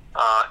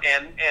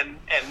 And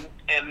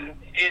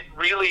it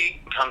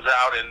really comes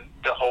out in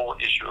the whole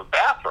issue of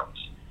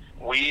bathrooms.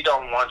 We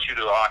don't want you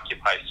to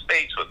occupy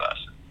space with us.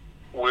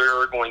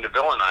 We're going to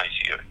villainize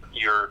you.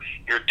 You're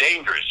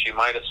dangerous. You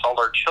might assault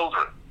our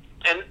children.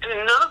 And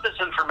none of this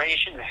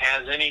information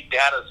has any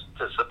data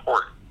to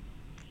support.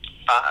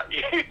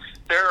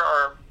 There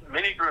are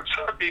many groups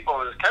of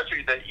people in this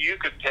country that you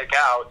could pick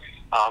out,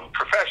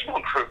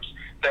 professional groups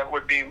that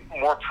would be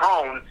more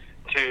prone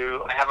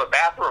to have a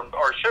bathroom,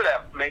 or should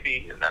have,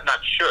 maybe not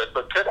should,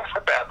 but could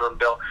have a bathroom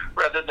bill,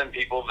 rather than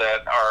people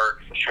that are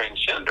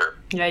transgender.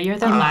 Yeah, you're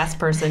the last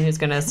person who's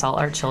going to assault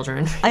our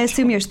children. I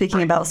assume you're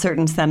speaking about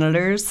certain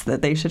senators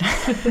that they should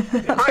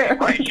have.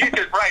 Right.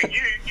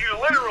 You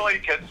literally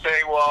could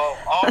say, well,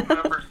 all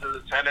members of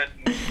the Senate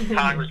and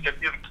Congress,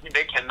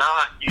 they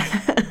cannot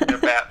use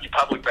the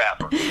public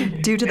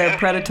bathroom. Due to their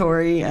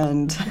predatory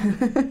and...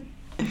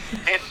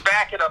 And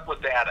back it up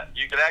with data.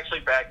 You could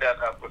actually back that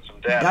up with some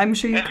data. I'm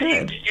sure you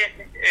could.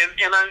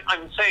 And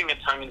I'm saying it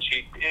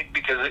tongue-in-cheek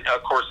because,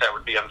 of course, that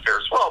would be unfair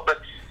as well.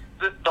 But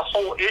the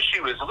whole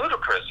issue is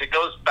ludicrous. It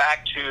goes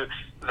back to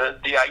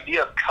the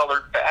idea of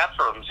colored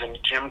bathrooms in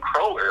Jim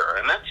Crow era.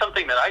 And that's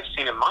something that I've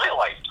seen in my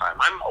lifetime.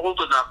 I'm old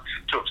enough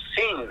to have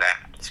seen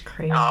that. It's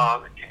crazy.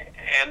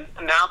 And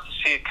now to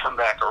see it come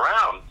back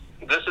around,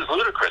 this is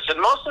ludicrous. And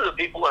most of the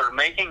people that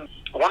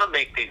want to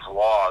make these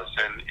laws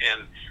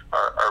and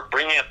are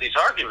bringing up these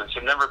arguments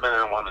have never been in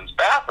a woman's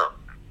bathroom.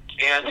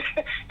 And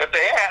if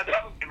they had,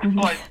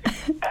 like,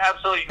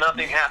 absolutely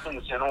nothing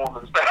happens in a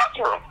woman's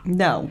bathroom.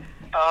 No.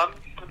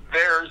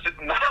 There's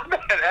not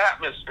that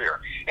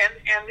atmosphere. And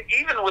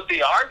even with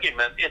the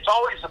argument, it's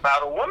always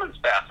about a woman's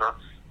bathroom,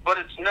 but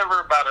it's never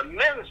about a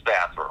men's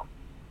bathroom.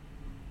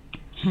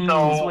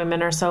 Because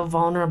women are so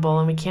vulnerable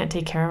and we can't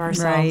take care of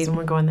ourselves when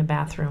we go in the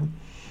bathroom.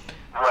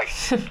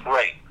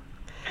 Right.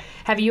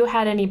 Have you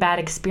had any bad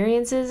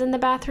experiences in the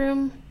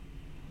bathroom?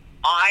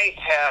 I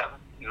have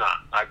not.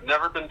 I've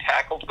never been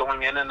tackled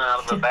going in and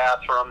out of the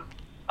bathroom.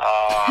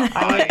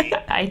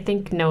 I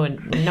think no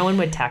one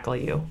would tackle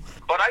you.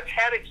 But I've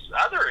had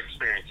other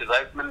experiences.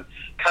 I've been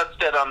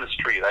cussed at on the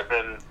street. I've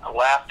been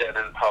laughed at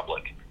in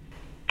public.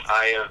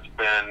 I have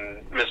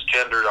been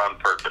misgendered on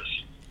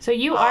purpose. So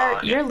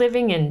you're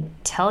living in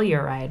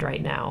Telluride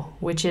right now,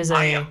 which is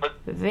a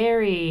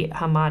very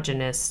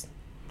homogenous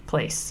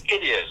place.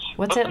 It is.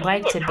 What's it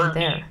like to be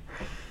there?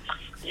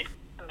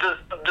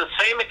 The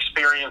same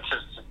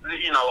experiences,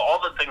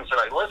 all the things that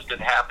I listed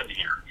happened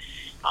here.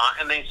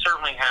 And they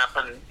certainly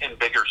happen in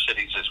bigger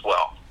cities as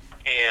well.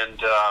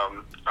 And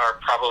are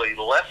probably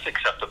less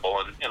acceptable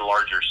in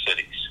larger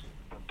cities.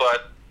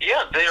 But,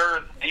 yeah,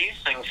 these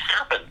things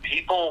happen.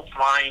 People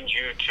find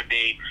you to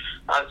be,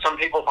 some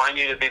people find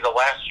you to be the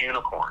last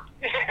unicorn.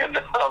 And,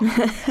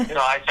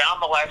 I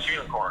found the last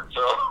unicorn,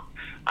 so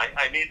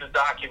I need to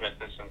document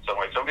this in some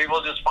way. Some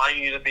people just find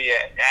you to be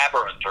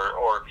aberrant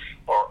or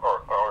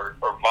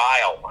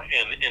vile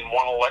and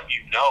want to let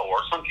you know. Or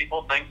some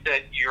people think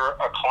that you're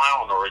a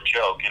clown or a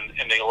joke,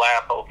 and they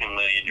laugh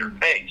openly in your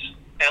face.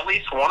 At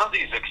least one of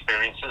these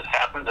experiences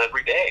happens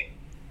every day.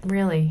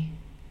 Really?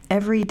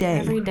 Every day?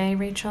 Every day,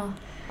 Rachel?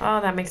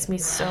 Oh, that makes me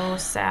so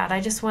sad.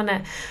 I just want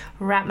to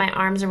wrap my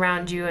arms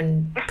around you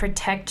and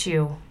protect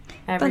you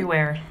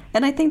everywhere.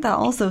 And I think that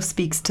also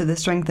speaks to the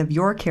strength of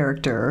your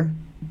character,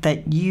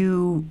 that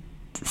you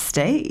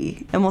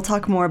stay. And we'll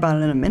talk more about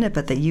it in a minute,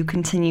 but that you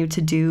continue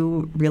to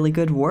do really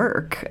good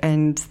work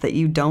and that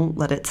you don't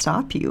let it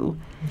stop you.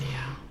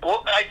 Yeah.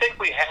 Well, I think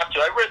we have to.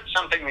 I read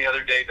something the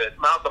other day that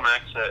Malcolm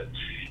X said.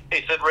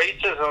 He said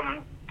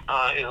racism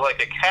is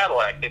like a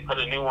Cadillac. They put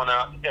a new one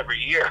out every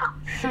year.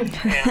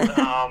 And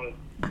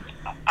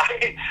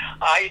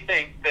I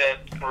think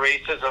that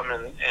racism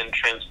and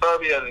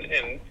transphobia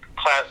and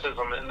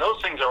classism and those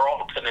things are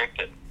all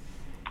connected.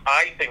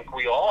 I think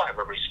we all have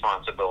a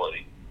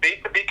responsibility.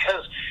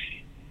 Because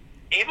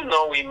even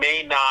though we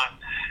may not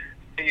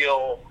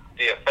feel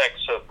the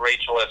effects of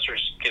Rachel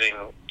Esther's getting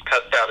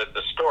cussed out at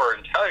the store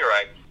in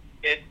Telluride,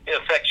 it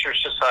affects your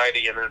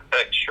society and it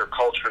affects your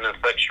culture and it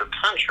affects your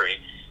country.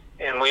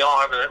 And we all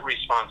have a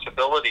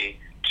responsibility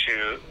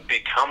to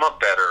become a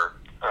better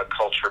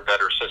culture,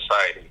 better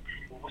society.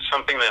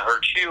 Something that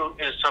hurts you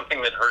is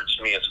something that hurts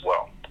me as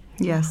well.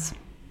 Yes.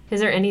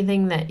 Is there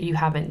anything that you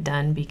haven't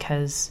done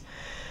because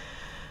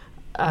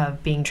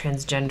of being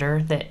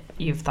transgender that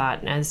you've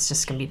thought, it's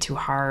just going to be too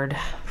hard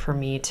for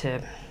me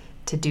to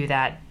do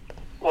that?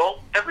 Well,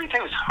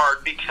 everything's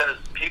hard because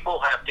people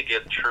have to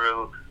get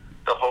through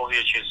the whole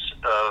issues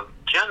of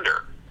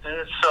gender.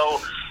 And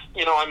so,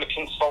 I'm a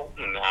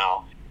consultant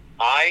now.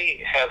 I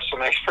have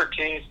some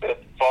expertise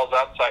that falls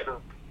outside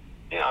of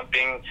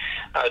being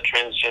a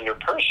transgender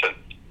person.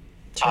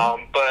 Sure.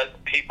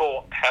 But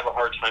people have a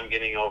hard time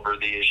getting over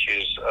the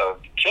issues of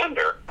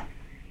gender.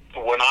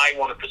 When I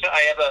want to present,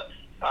 I have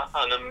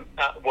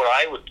what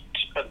I would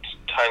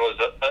title is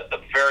a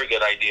very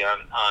good idea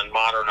on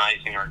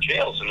modernizing our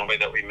jails and the way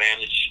that we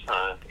manage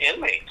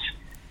inmates.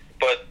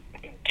 But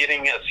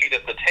getting a seat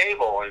at the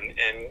table and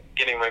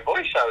getting my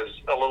voice out is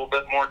a little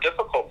bit more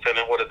difficult than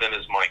it would have been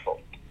as Michael.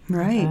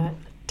 Right.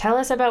 Tell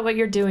us about what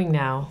you're doing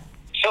now.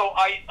 So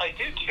I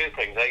do two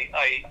things.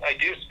 I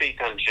do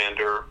speak on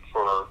gender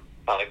for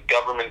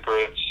government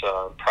groups,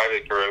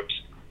 private groups,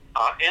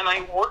 and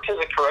I work as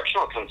a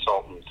correctional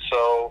consultant.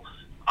 So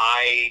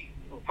I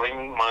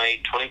bring my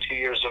 22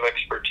 years of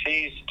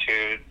expertise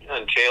to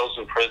jails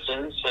and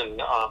prisons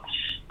and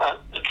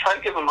try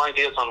to give them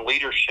ideas on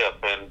leadership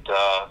and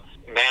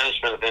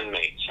management of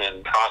inmates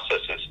and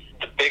processes.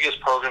 The biggest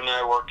program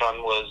that I worked on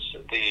was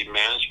the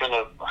management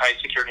of high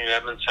security and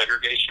admin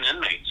segregation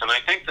inmates. And I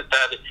think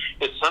that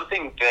is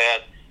something that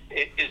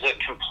is a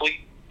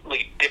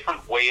completely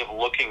different way of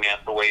looking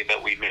at the way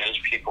that we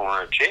manage people in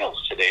our jails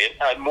today,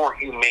 a more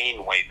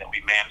humane way that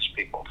we manage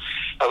people.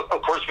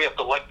 Of course, we have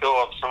to let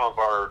go of some of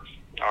our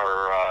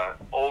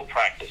old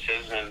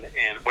practices,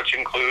 and which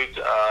includes,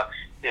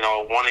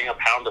 wanting a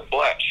pound of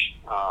flesh.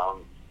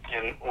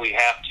 And we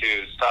have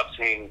to stop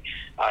seeing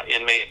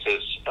inmates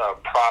as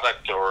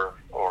product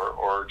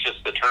or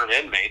just the term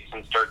inmates,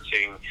 and start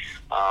seeing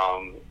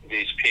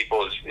these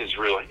people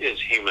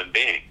as human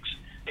beings.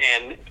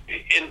 And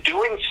in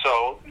doing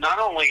so, not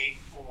only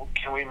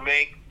can we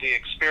make the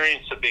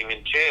experience of being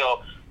in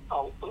jail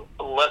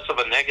less of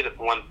a negative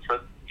one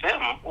for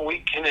them, we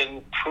can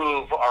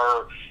improve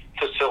our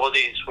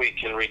facilities, we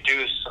can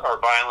reduce our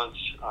violence,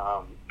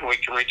 we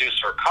can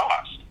reduce our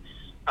cost.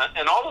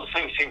 And all those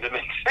things seem to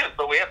make sense,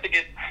 but we have to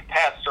get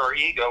past our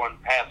ego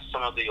and past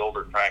some of the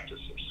older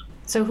practices.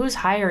 So who's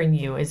hiring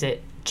you? Is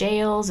it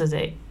jails? Is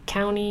it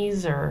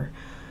counties? Or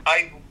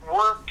I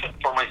work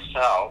for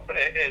myself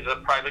as a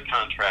private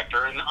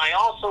contractor, and I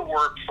also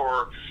work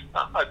for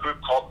a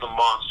group called the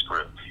Moss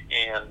Group,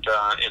 and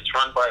it's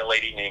run by a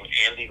lady named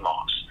Andy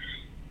Moss,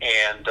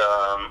 and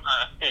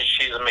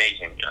she's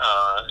amazing.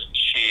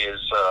 She is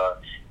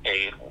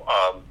a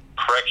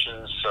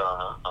corrections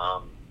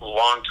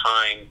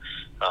long-time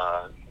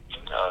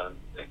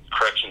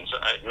corrections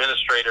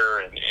administrator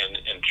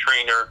and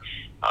trainer,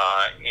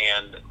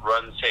 and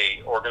runs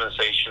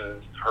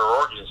her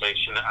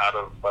organization out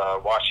of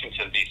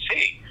Washington,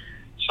 D.C.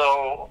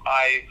 So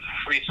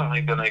I've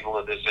recently been able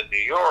to visit New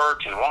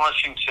York and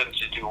Washington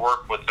to do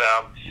work with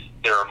them.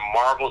 They're a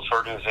marvelous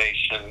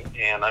organization,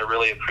 and I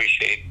really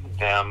appreciate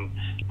them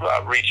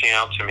reaching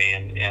out to me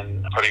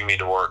and putting me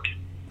to work.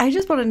 I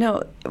just want to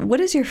know, what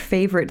is your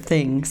favorite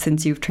thing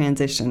since you've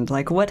transitioned?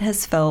 Like, what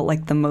has felt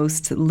like the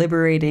most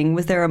liberating?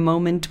 Was there a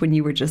moment when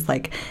you were just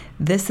like,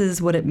 this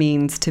is what it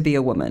means to be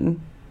a woman?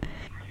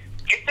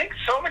 I think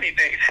so many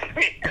things.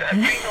 Being a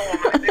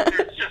woman, I think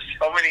there's just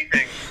so many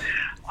things.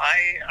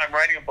 I'm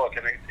writing a book,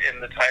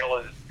 and the title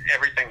is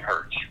Everything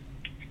Hurts.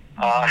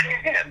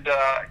 And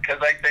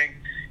because I think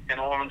in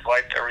a woman's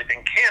life,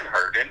 everything can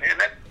hurt. And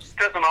that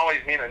doesn't always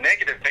mean a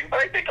negative thing,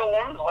 but I think a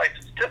woman's life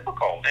is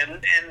difficult.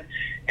 And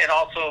it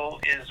also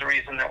is the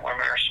reason that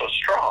women are so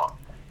strong.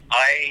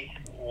 I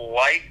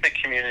like the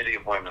community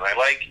of women.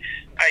 I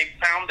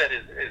found that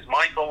as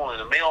Michael in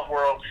the male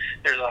world,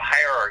 there's a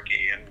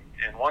hierarchy,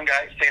 and one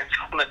guy stands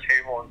on the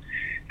table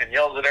and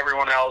yells at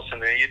everyone else,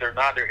 and they either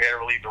nod their head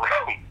or leave the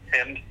room.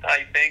 And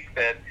I think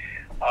that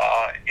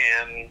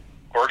in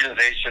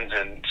organizations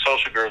and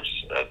social groups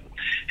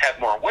have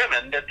more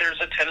women, that there's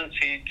a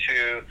tendency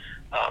to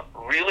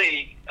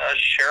really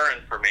share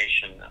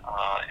information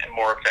and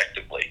more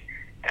effectively,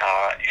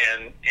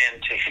 and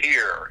to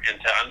hear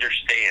and to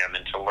understand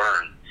and to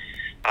learn.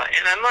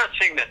 And I'm not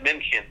saying that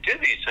men can't do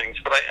these things,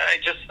 but I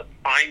just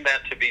find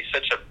that to be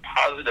such a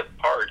positive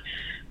part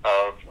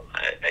of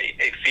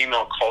a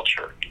female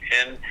culture.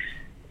 And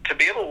to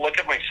be able to look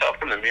at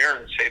myself in the mirror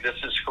and say, this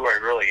is who I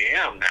really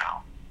am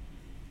now,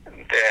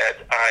 that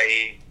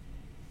I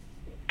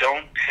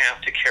don't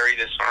have to carry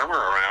this armor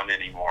around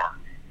anymore,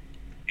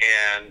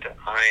 and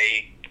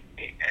I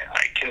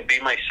can be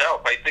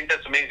myself. I think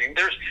that's amazing.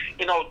 There's,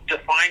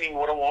 defining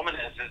what a woman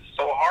is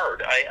so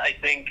hard. I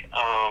think,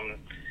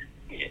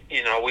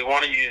 we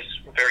want to use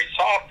very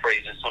soft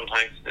phrases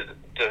sometimes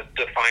to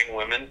define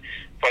women,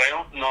 but I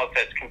don't know if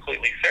that's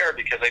completely fair,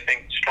 because I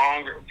think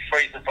stronger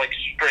phrases like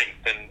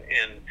strength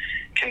and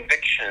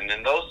conviction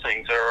and those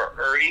things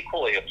are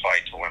equally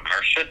applied to women,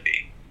 or should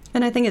be.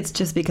 And I think it's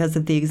just because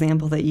of the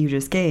example that you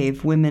just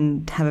gave.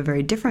 Women have a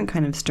very different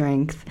kind of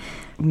strength,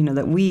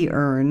 that we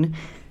earn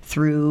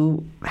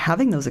through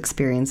having those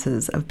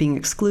experiences of being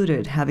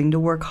excluded, having to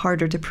work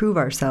harder to prove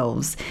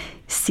ourselves,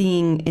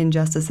 seeing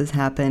injustices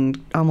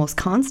happen almost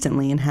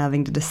constantly and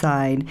having to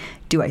decide,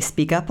 do I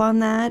speak up on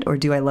that or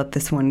do I let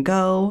this one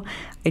go?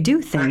 I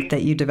do think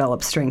that you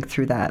develop strength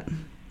through that.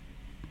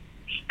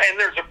 And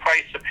there's a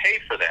price to pay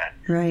for that.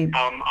 Right.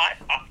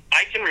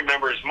 I can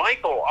remember as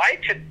Michael, I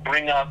could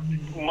bring up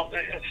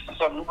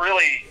some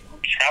really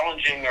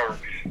challenging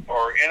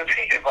or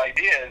innovative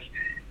ideas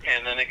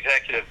in an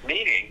executive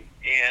meeting,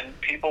 and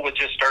people would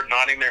just start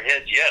nodding their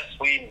heads, yes,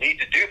 we need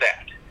to do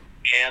that.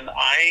 And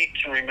I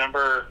can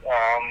remember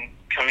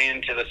coming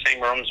into the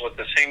same rooms with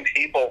the same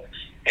people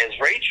as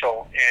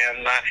Rachel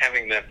and not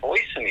having that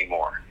voice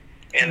anymore.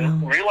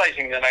 And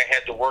realizing that I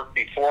had to work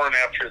before and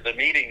after the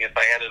meeting if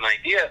I had an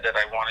idea that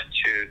I wanted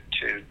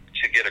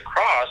to get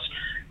across,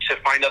 to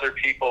find other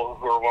people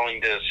who are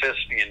willing to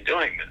assist me in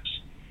doing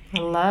this. I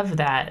love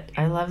that.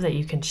 I love that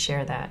you can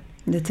share that.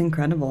 It's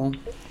incredible.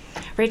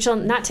 Rachel,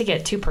 not to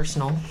get too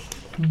personal,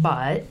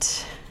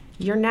 but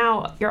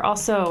you're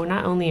also,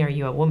 not only are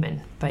you a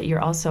woman, but you're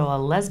also a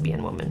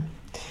lesbian woman.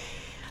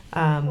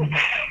 And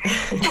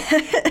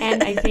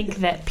I think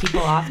that people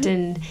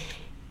often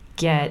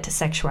get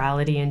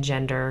sexuality and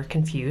gender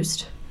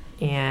confused,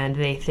 and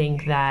they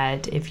think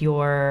that if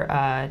you're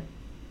a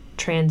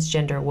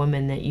transgender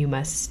woman that you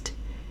must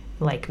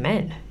like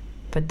men,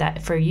 but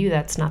that for you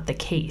that's not the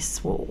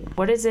case. Well,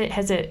 what is it?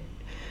 Has it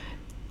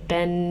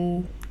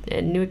been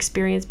a new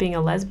experience being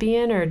a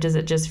lesbian, or does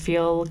it just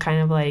feel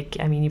kind of like,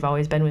 I mean, you've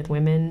always been with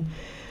women?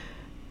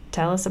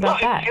 Tell us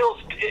about that.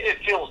 It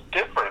feels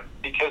different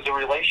because the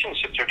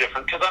relationships are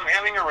different, because I'm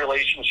having a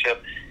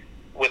relationship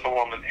with a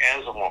woman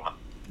as a woman.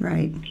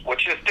 Right.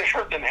 Which is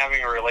different than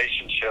having a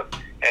relationship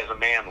as a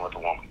man with a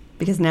woman.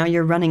 Because now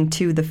you're running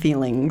to the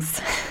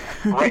feelings.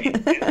 Right.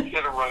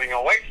 Instead of running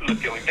away from the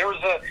feeling. There was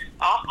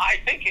I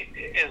think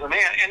as a man,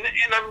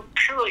 and I'm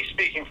purely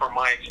speaking from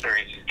my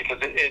experiences, because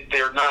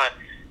they're not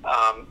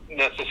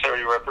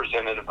necessarily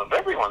representative of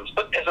everyone's,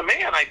 but as a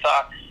man, I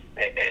thought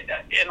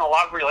in a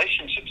lot of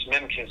relationships,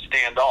 men can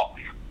stand off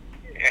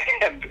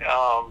and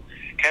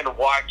kind of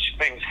watch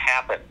things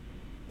happen.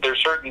 There's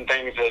certain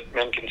things that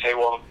men can say,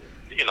 well,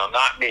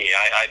 not me.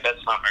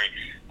 That's not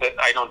that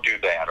I don't do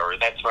that, or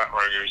that's not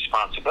my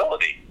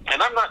responsibility.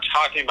 And I'm not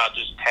talking about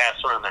just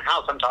tasks around the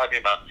house. I'm talking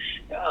about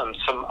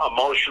some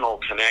emotional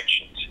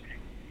connections.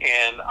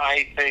 And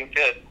I think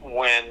that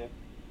when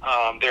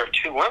there are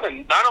two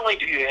women, not only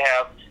do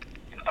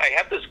I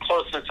have this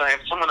closeness, I have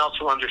someone else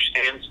who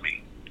understands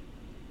me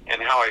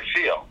and how I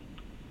feel.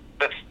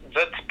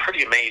 That's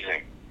pretty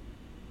amazing,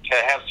 to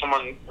have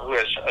someone who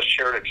has a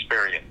shared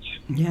experience,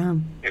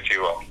 if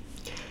you will.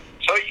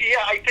 So,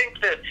 yeah, I think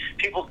that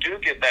people do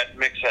get that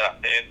mixed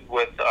up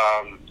with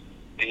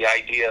the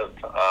idea of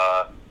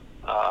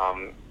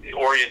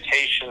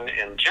orientation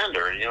and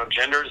gender.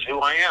 Gender is who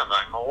I am.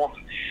 I'm a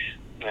woman.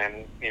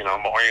 And,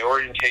 my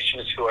orientation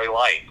is who I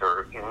like,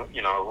 or,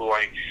 who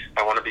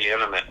I want to be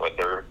intimate with,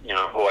 or,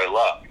 who I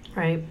love.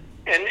 Right.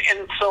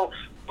 And so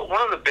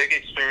one of the big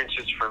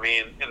experiences for me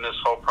in this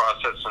whole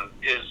process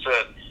is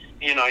that,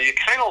 you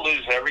kind of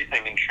lose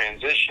everything in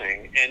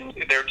transitioning. And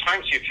there are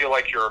times you feel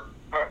like you're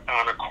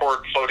on a cord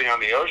floating on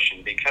the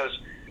ocean, because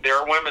there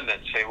are women that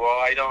say, well,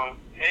 I don't,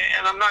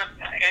 and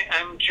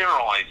I'm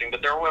generalizing,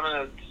 but there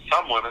are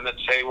some women that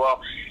say,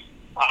 well,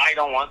 I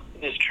don't want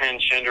this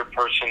transgender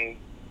person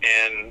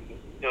in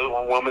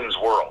a woman's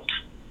world,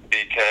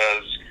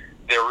 because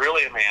they're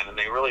really a man and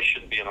they really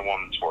shouldn't be in a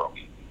woman's world.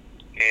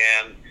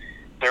 And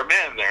they're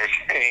men, they're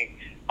saying,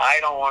 I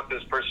don't want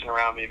this person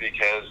around me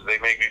because they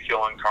make me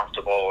feel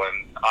uncomfortable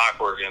and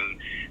awkward, and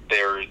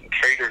they're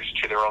traitors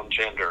to their own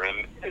gender.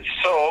 And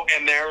so,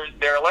 and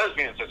there are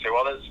lesbians that say,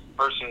 well, this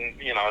person,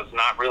 is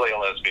not really a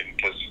lesbian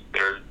because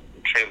they're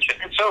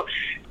transgender. And so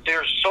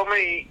there's so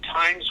many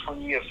times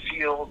when you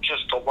feel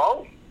just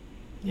alone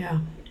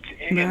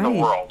in the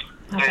world.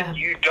 That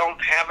you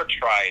don't have a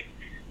tribe,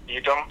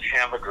 you don't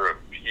have a group,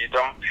 you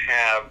don't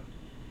have,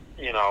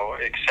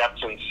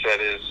 acceptance that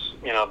is,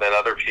 that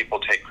other people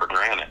take for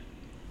granted.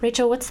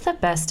 Rachel, what's the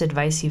best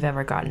advice you've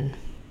ever gotten?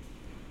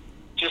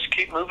 Just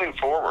keep moving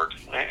forward.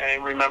 I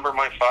remember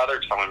my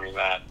father telling me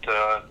that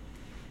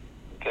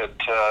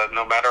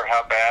no matter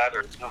how bad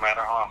or no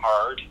matter how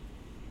hard,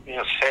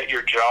 set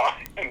your jaw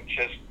and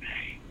just,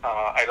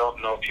 I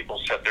don't know if people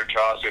set their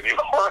jaws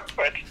anymore,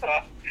 but,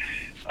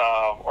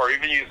 or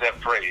even use that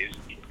phrase.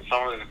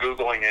 Someone is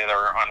Googling it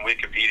or on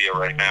Wikipedia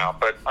right now.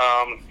 But,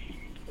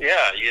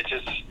 you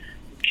just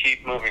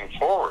keep moving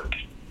forward,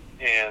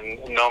 and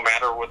no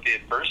matter what the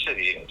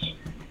adversity is.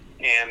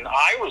 And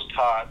I was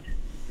taught,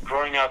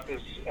 growing up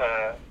as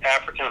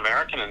African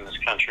American in this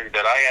country,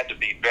 that I had to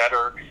be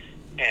better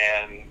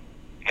than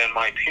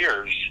my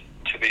peers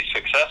to be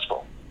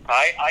successful.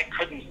 I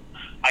couldn't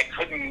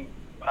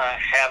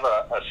have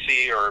a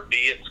C or a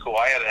B at school.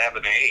 I had to have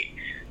an A.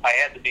 I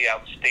had to be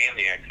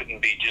outstanding. I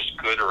couldn't be just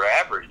good or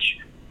average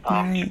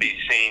to be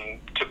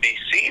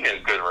seen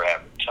as good or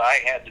average. I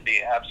had to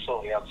be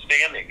absolutely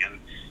outstanding, and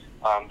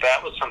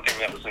that was something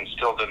that was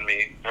instilled in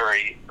me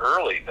very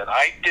early, that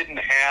I didn't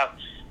have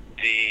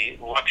the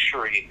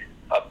luxury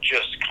of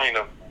just kind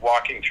of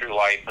walking through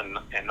life and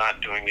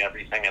not doing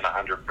everything at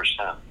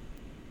 100%.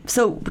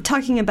 So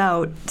talking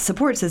about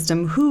support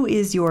system, who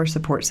is your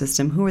support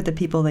system? Who are the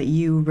people that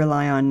you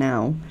rely on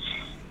now?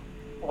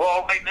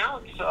 Well, right now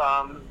it's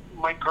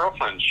my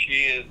girlfriend.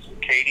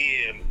 Katie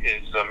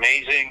is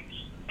amazing.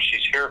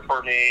 She's here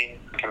for me.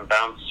 I can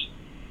bounce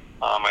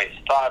my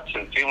thoughts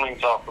and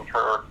feelings off of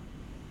her.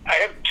 I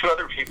have two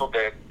other people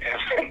that have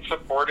been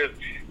supportive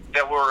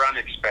that were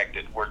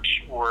unexpected,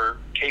 which were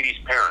Katie's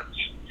parents.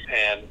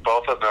 And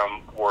both of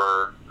them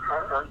were,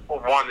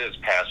 one is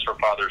passed, her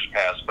father's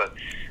passed, but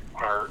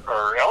are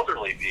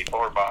elderly people.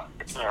 Her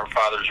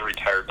father's a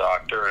retired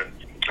doctor, and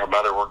her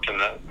mother worked in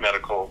the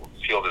medical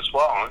field as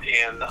well.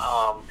 And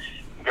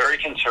very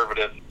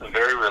conservative,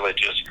 very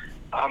religious,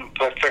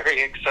 but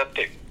very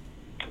accepting.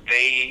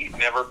 They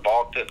never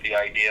balked at the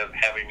idea of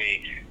having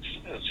me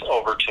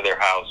over to their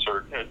house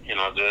or,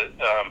 to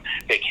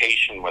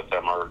vacation with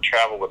them or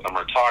travel with them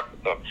or talk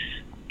with them.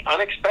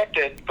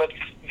 Unexpected, but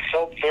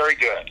felt very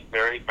good,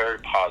 very, very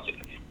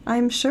positive.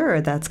 I'm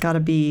sure that's got to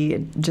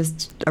be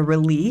just a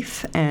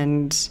relief,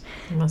 and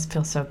it must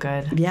feel so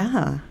good.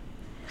 Yeah.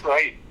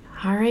 Right.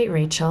 All right,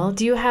 Rachel,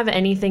 do you have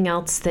anything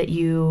else that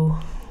you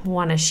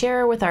want to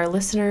share with our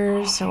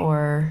listeners,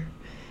 or?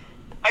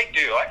 I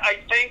do. I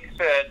think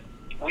that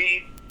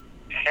we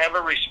have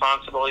a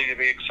responsibility to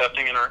be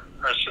accepting in our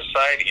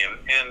society,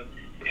 and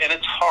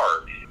it's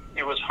hard.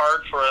 It was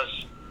hard for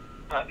us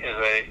as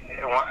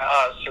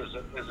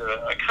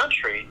a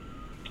country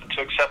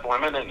to accept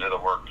women into the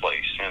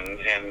workplace, and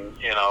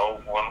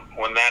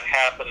when that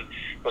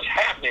was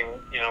happening,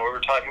 we were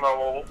talking about,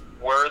 well,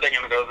 where are they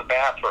going to go to the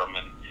bathroom,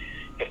 and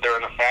if they're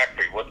in a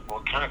factory, what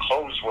kind of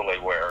clothes will they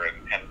wear,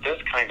 and this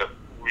kind of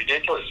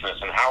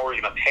ridiculousness, and how are we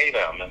going to pay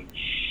them, and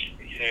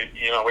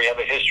we have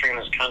a history in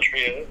this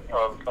country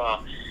of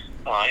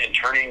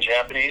interning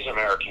Japanese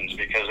Americans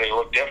because they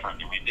look different.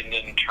 We didn't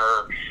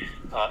inter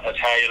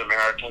Italian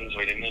Americans,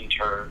 we didn't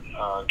inter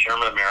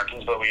German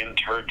Americans, but we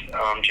interred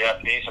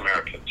Japanese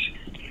Americans.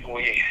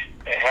 We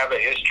have a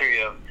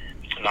history of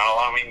not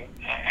allowing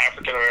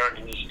African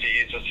Americans to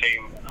use the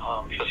same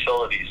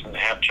facilities and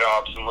have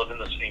jobs and live in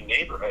the same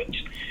neighborhoods.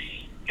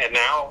 And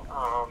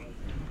now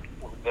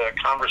the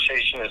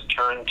conversation has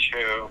turned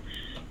to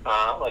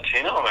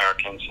Latino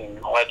Americans and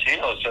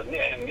Latinos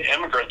and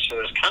immigrants to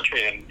this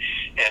country,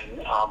 and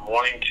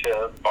wanting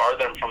to bar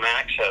them from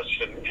access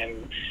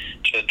and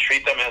to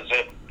treat them as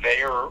if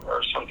they are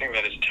something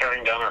that is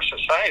tearing down our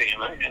society.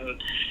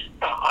 And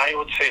I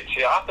would say it's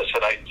the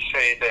opposite. I'd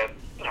say that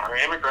our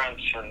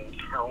immigrants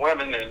and our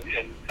women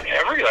and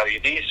everybody,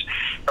 these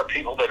are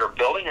people that are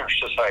building our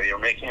society, are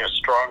making us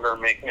stronger,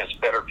 making us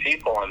better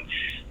people. And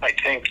I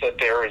think that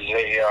there is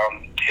a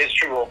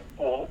history will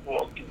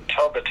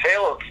tell the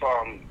tale of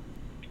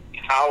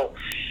how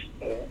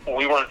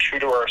we weren't true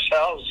to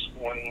ourselves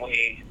when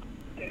we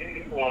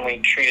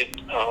treated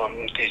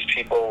these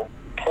people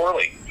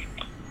poorly.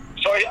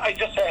 So I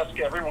just ask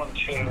everyone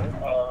to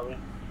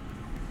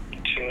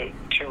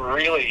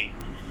really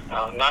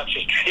not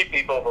just treat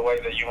people the way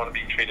that you want to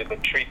be treated,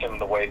 but treat them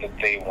the way that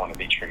they want to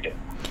be treated.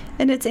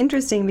 And it's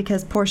interesting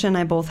because Portia and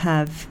I both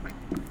have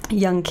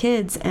young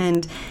kids,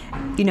 and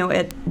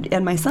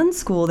at my son's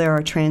school there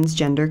are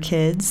transgender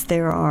kids.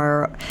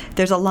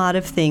 There's a lot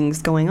of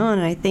things going on,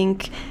 and I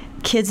think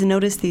kids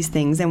notice these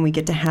things and we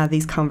get to have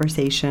these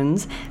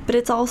conversations, but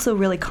it's also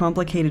really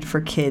complicated for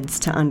kids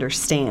to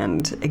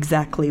understand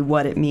exactly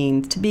what it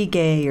means to be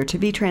gay or to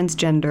be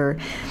transgender.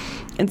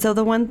 And so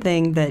the one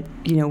thing that,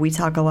 we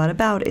talk a lot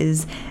about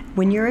is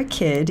when you're a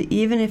kid,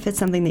 even if it's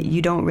something that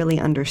you don't really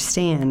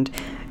understand,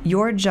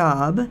 your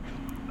job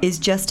is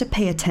just to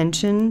pay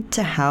attention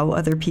to how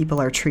other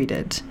people are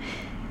treated.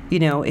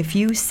 If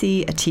you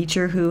see a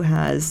teacher who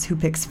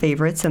picks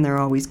favorites and they're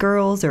always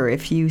girls, or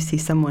if you see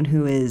someone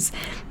who is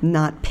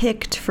not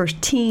picked for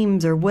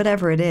teams or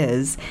whatever it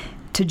is,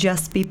 to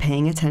just be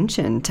paying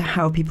attention to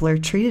how people are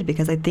treated.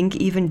 Because I think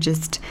even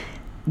just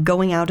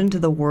going out into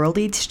the world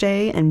each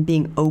day and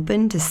being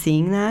open to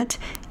seeing that,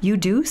 you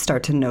do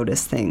start to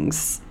notice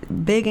things,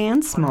 big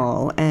and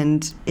small,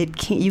 and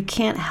you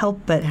can't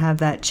help but have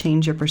that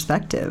change your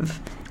perspective.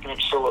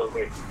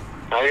 Absolutely.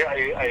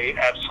 I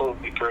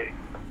absolutely agree.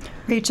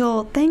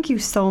 Rachel, thank you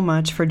so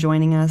much for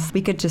joining us.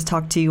 We could just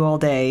talk to you all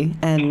day,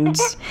 and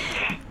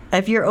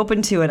if you're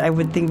open to it, I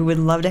would think we would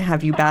love to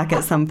have you back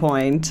at some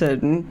point.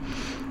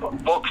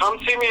 Well, come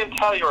see me in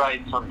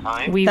Telluride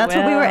sometime. That's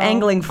what we were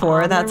angling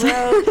for. That's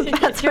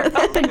if you're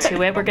open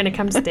to it, we're going to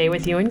come stay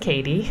with you and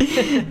Katie.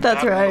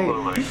 That's right.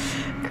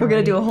 We're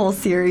going to do a whole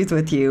series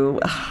with you.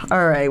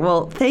 All right.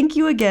 Well, thank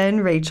you again,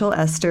 Rachel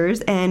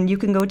Esters. And you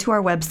can go to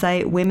our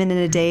website,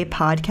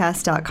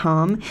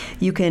 womeninadaypodcast.com.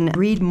 You can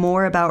read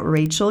more about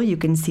Rachel. You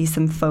can see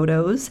some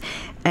photos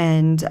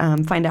and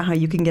find out how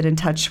you can get in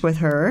touch with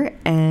her.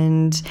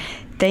 And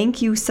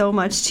thank you so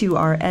much to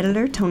our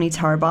editor, Tony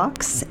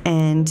Tarbox,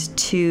 and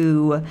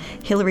to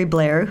Hillary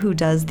Blair, who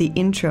does the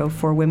intro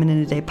for Women in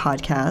a Day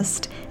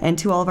podcast, and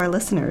to all of our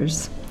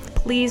listeners.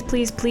 Please,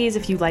 please, please,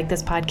 if you like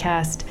this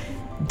podcast,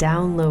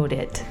 download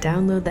it.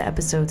 Download the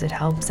episodes. It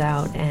helps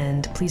out.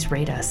 And please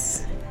rate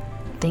us.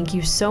 Thank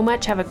you so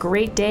much. Have a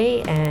great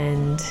day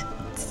and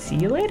see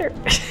you later.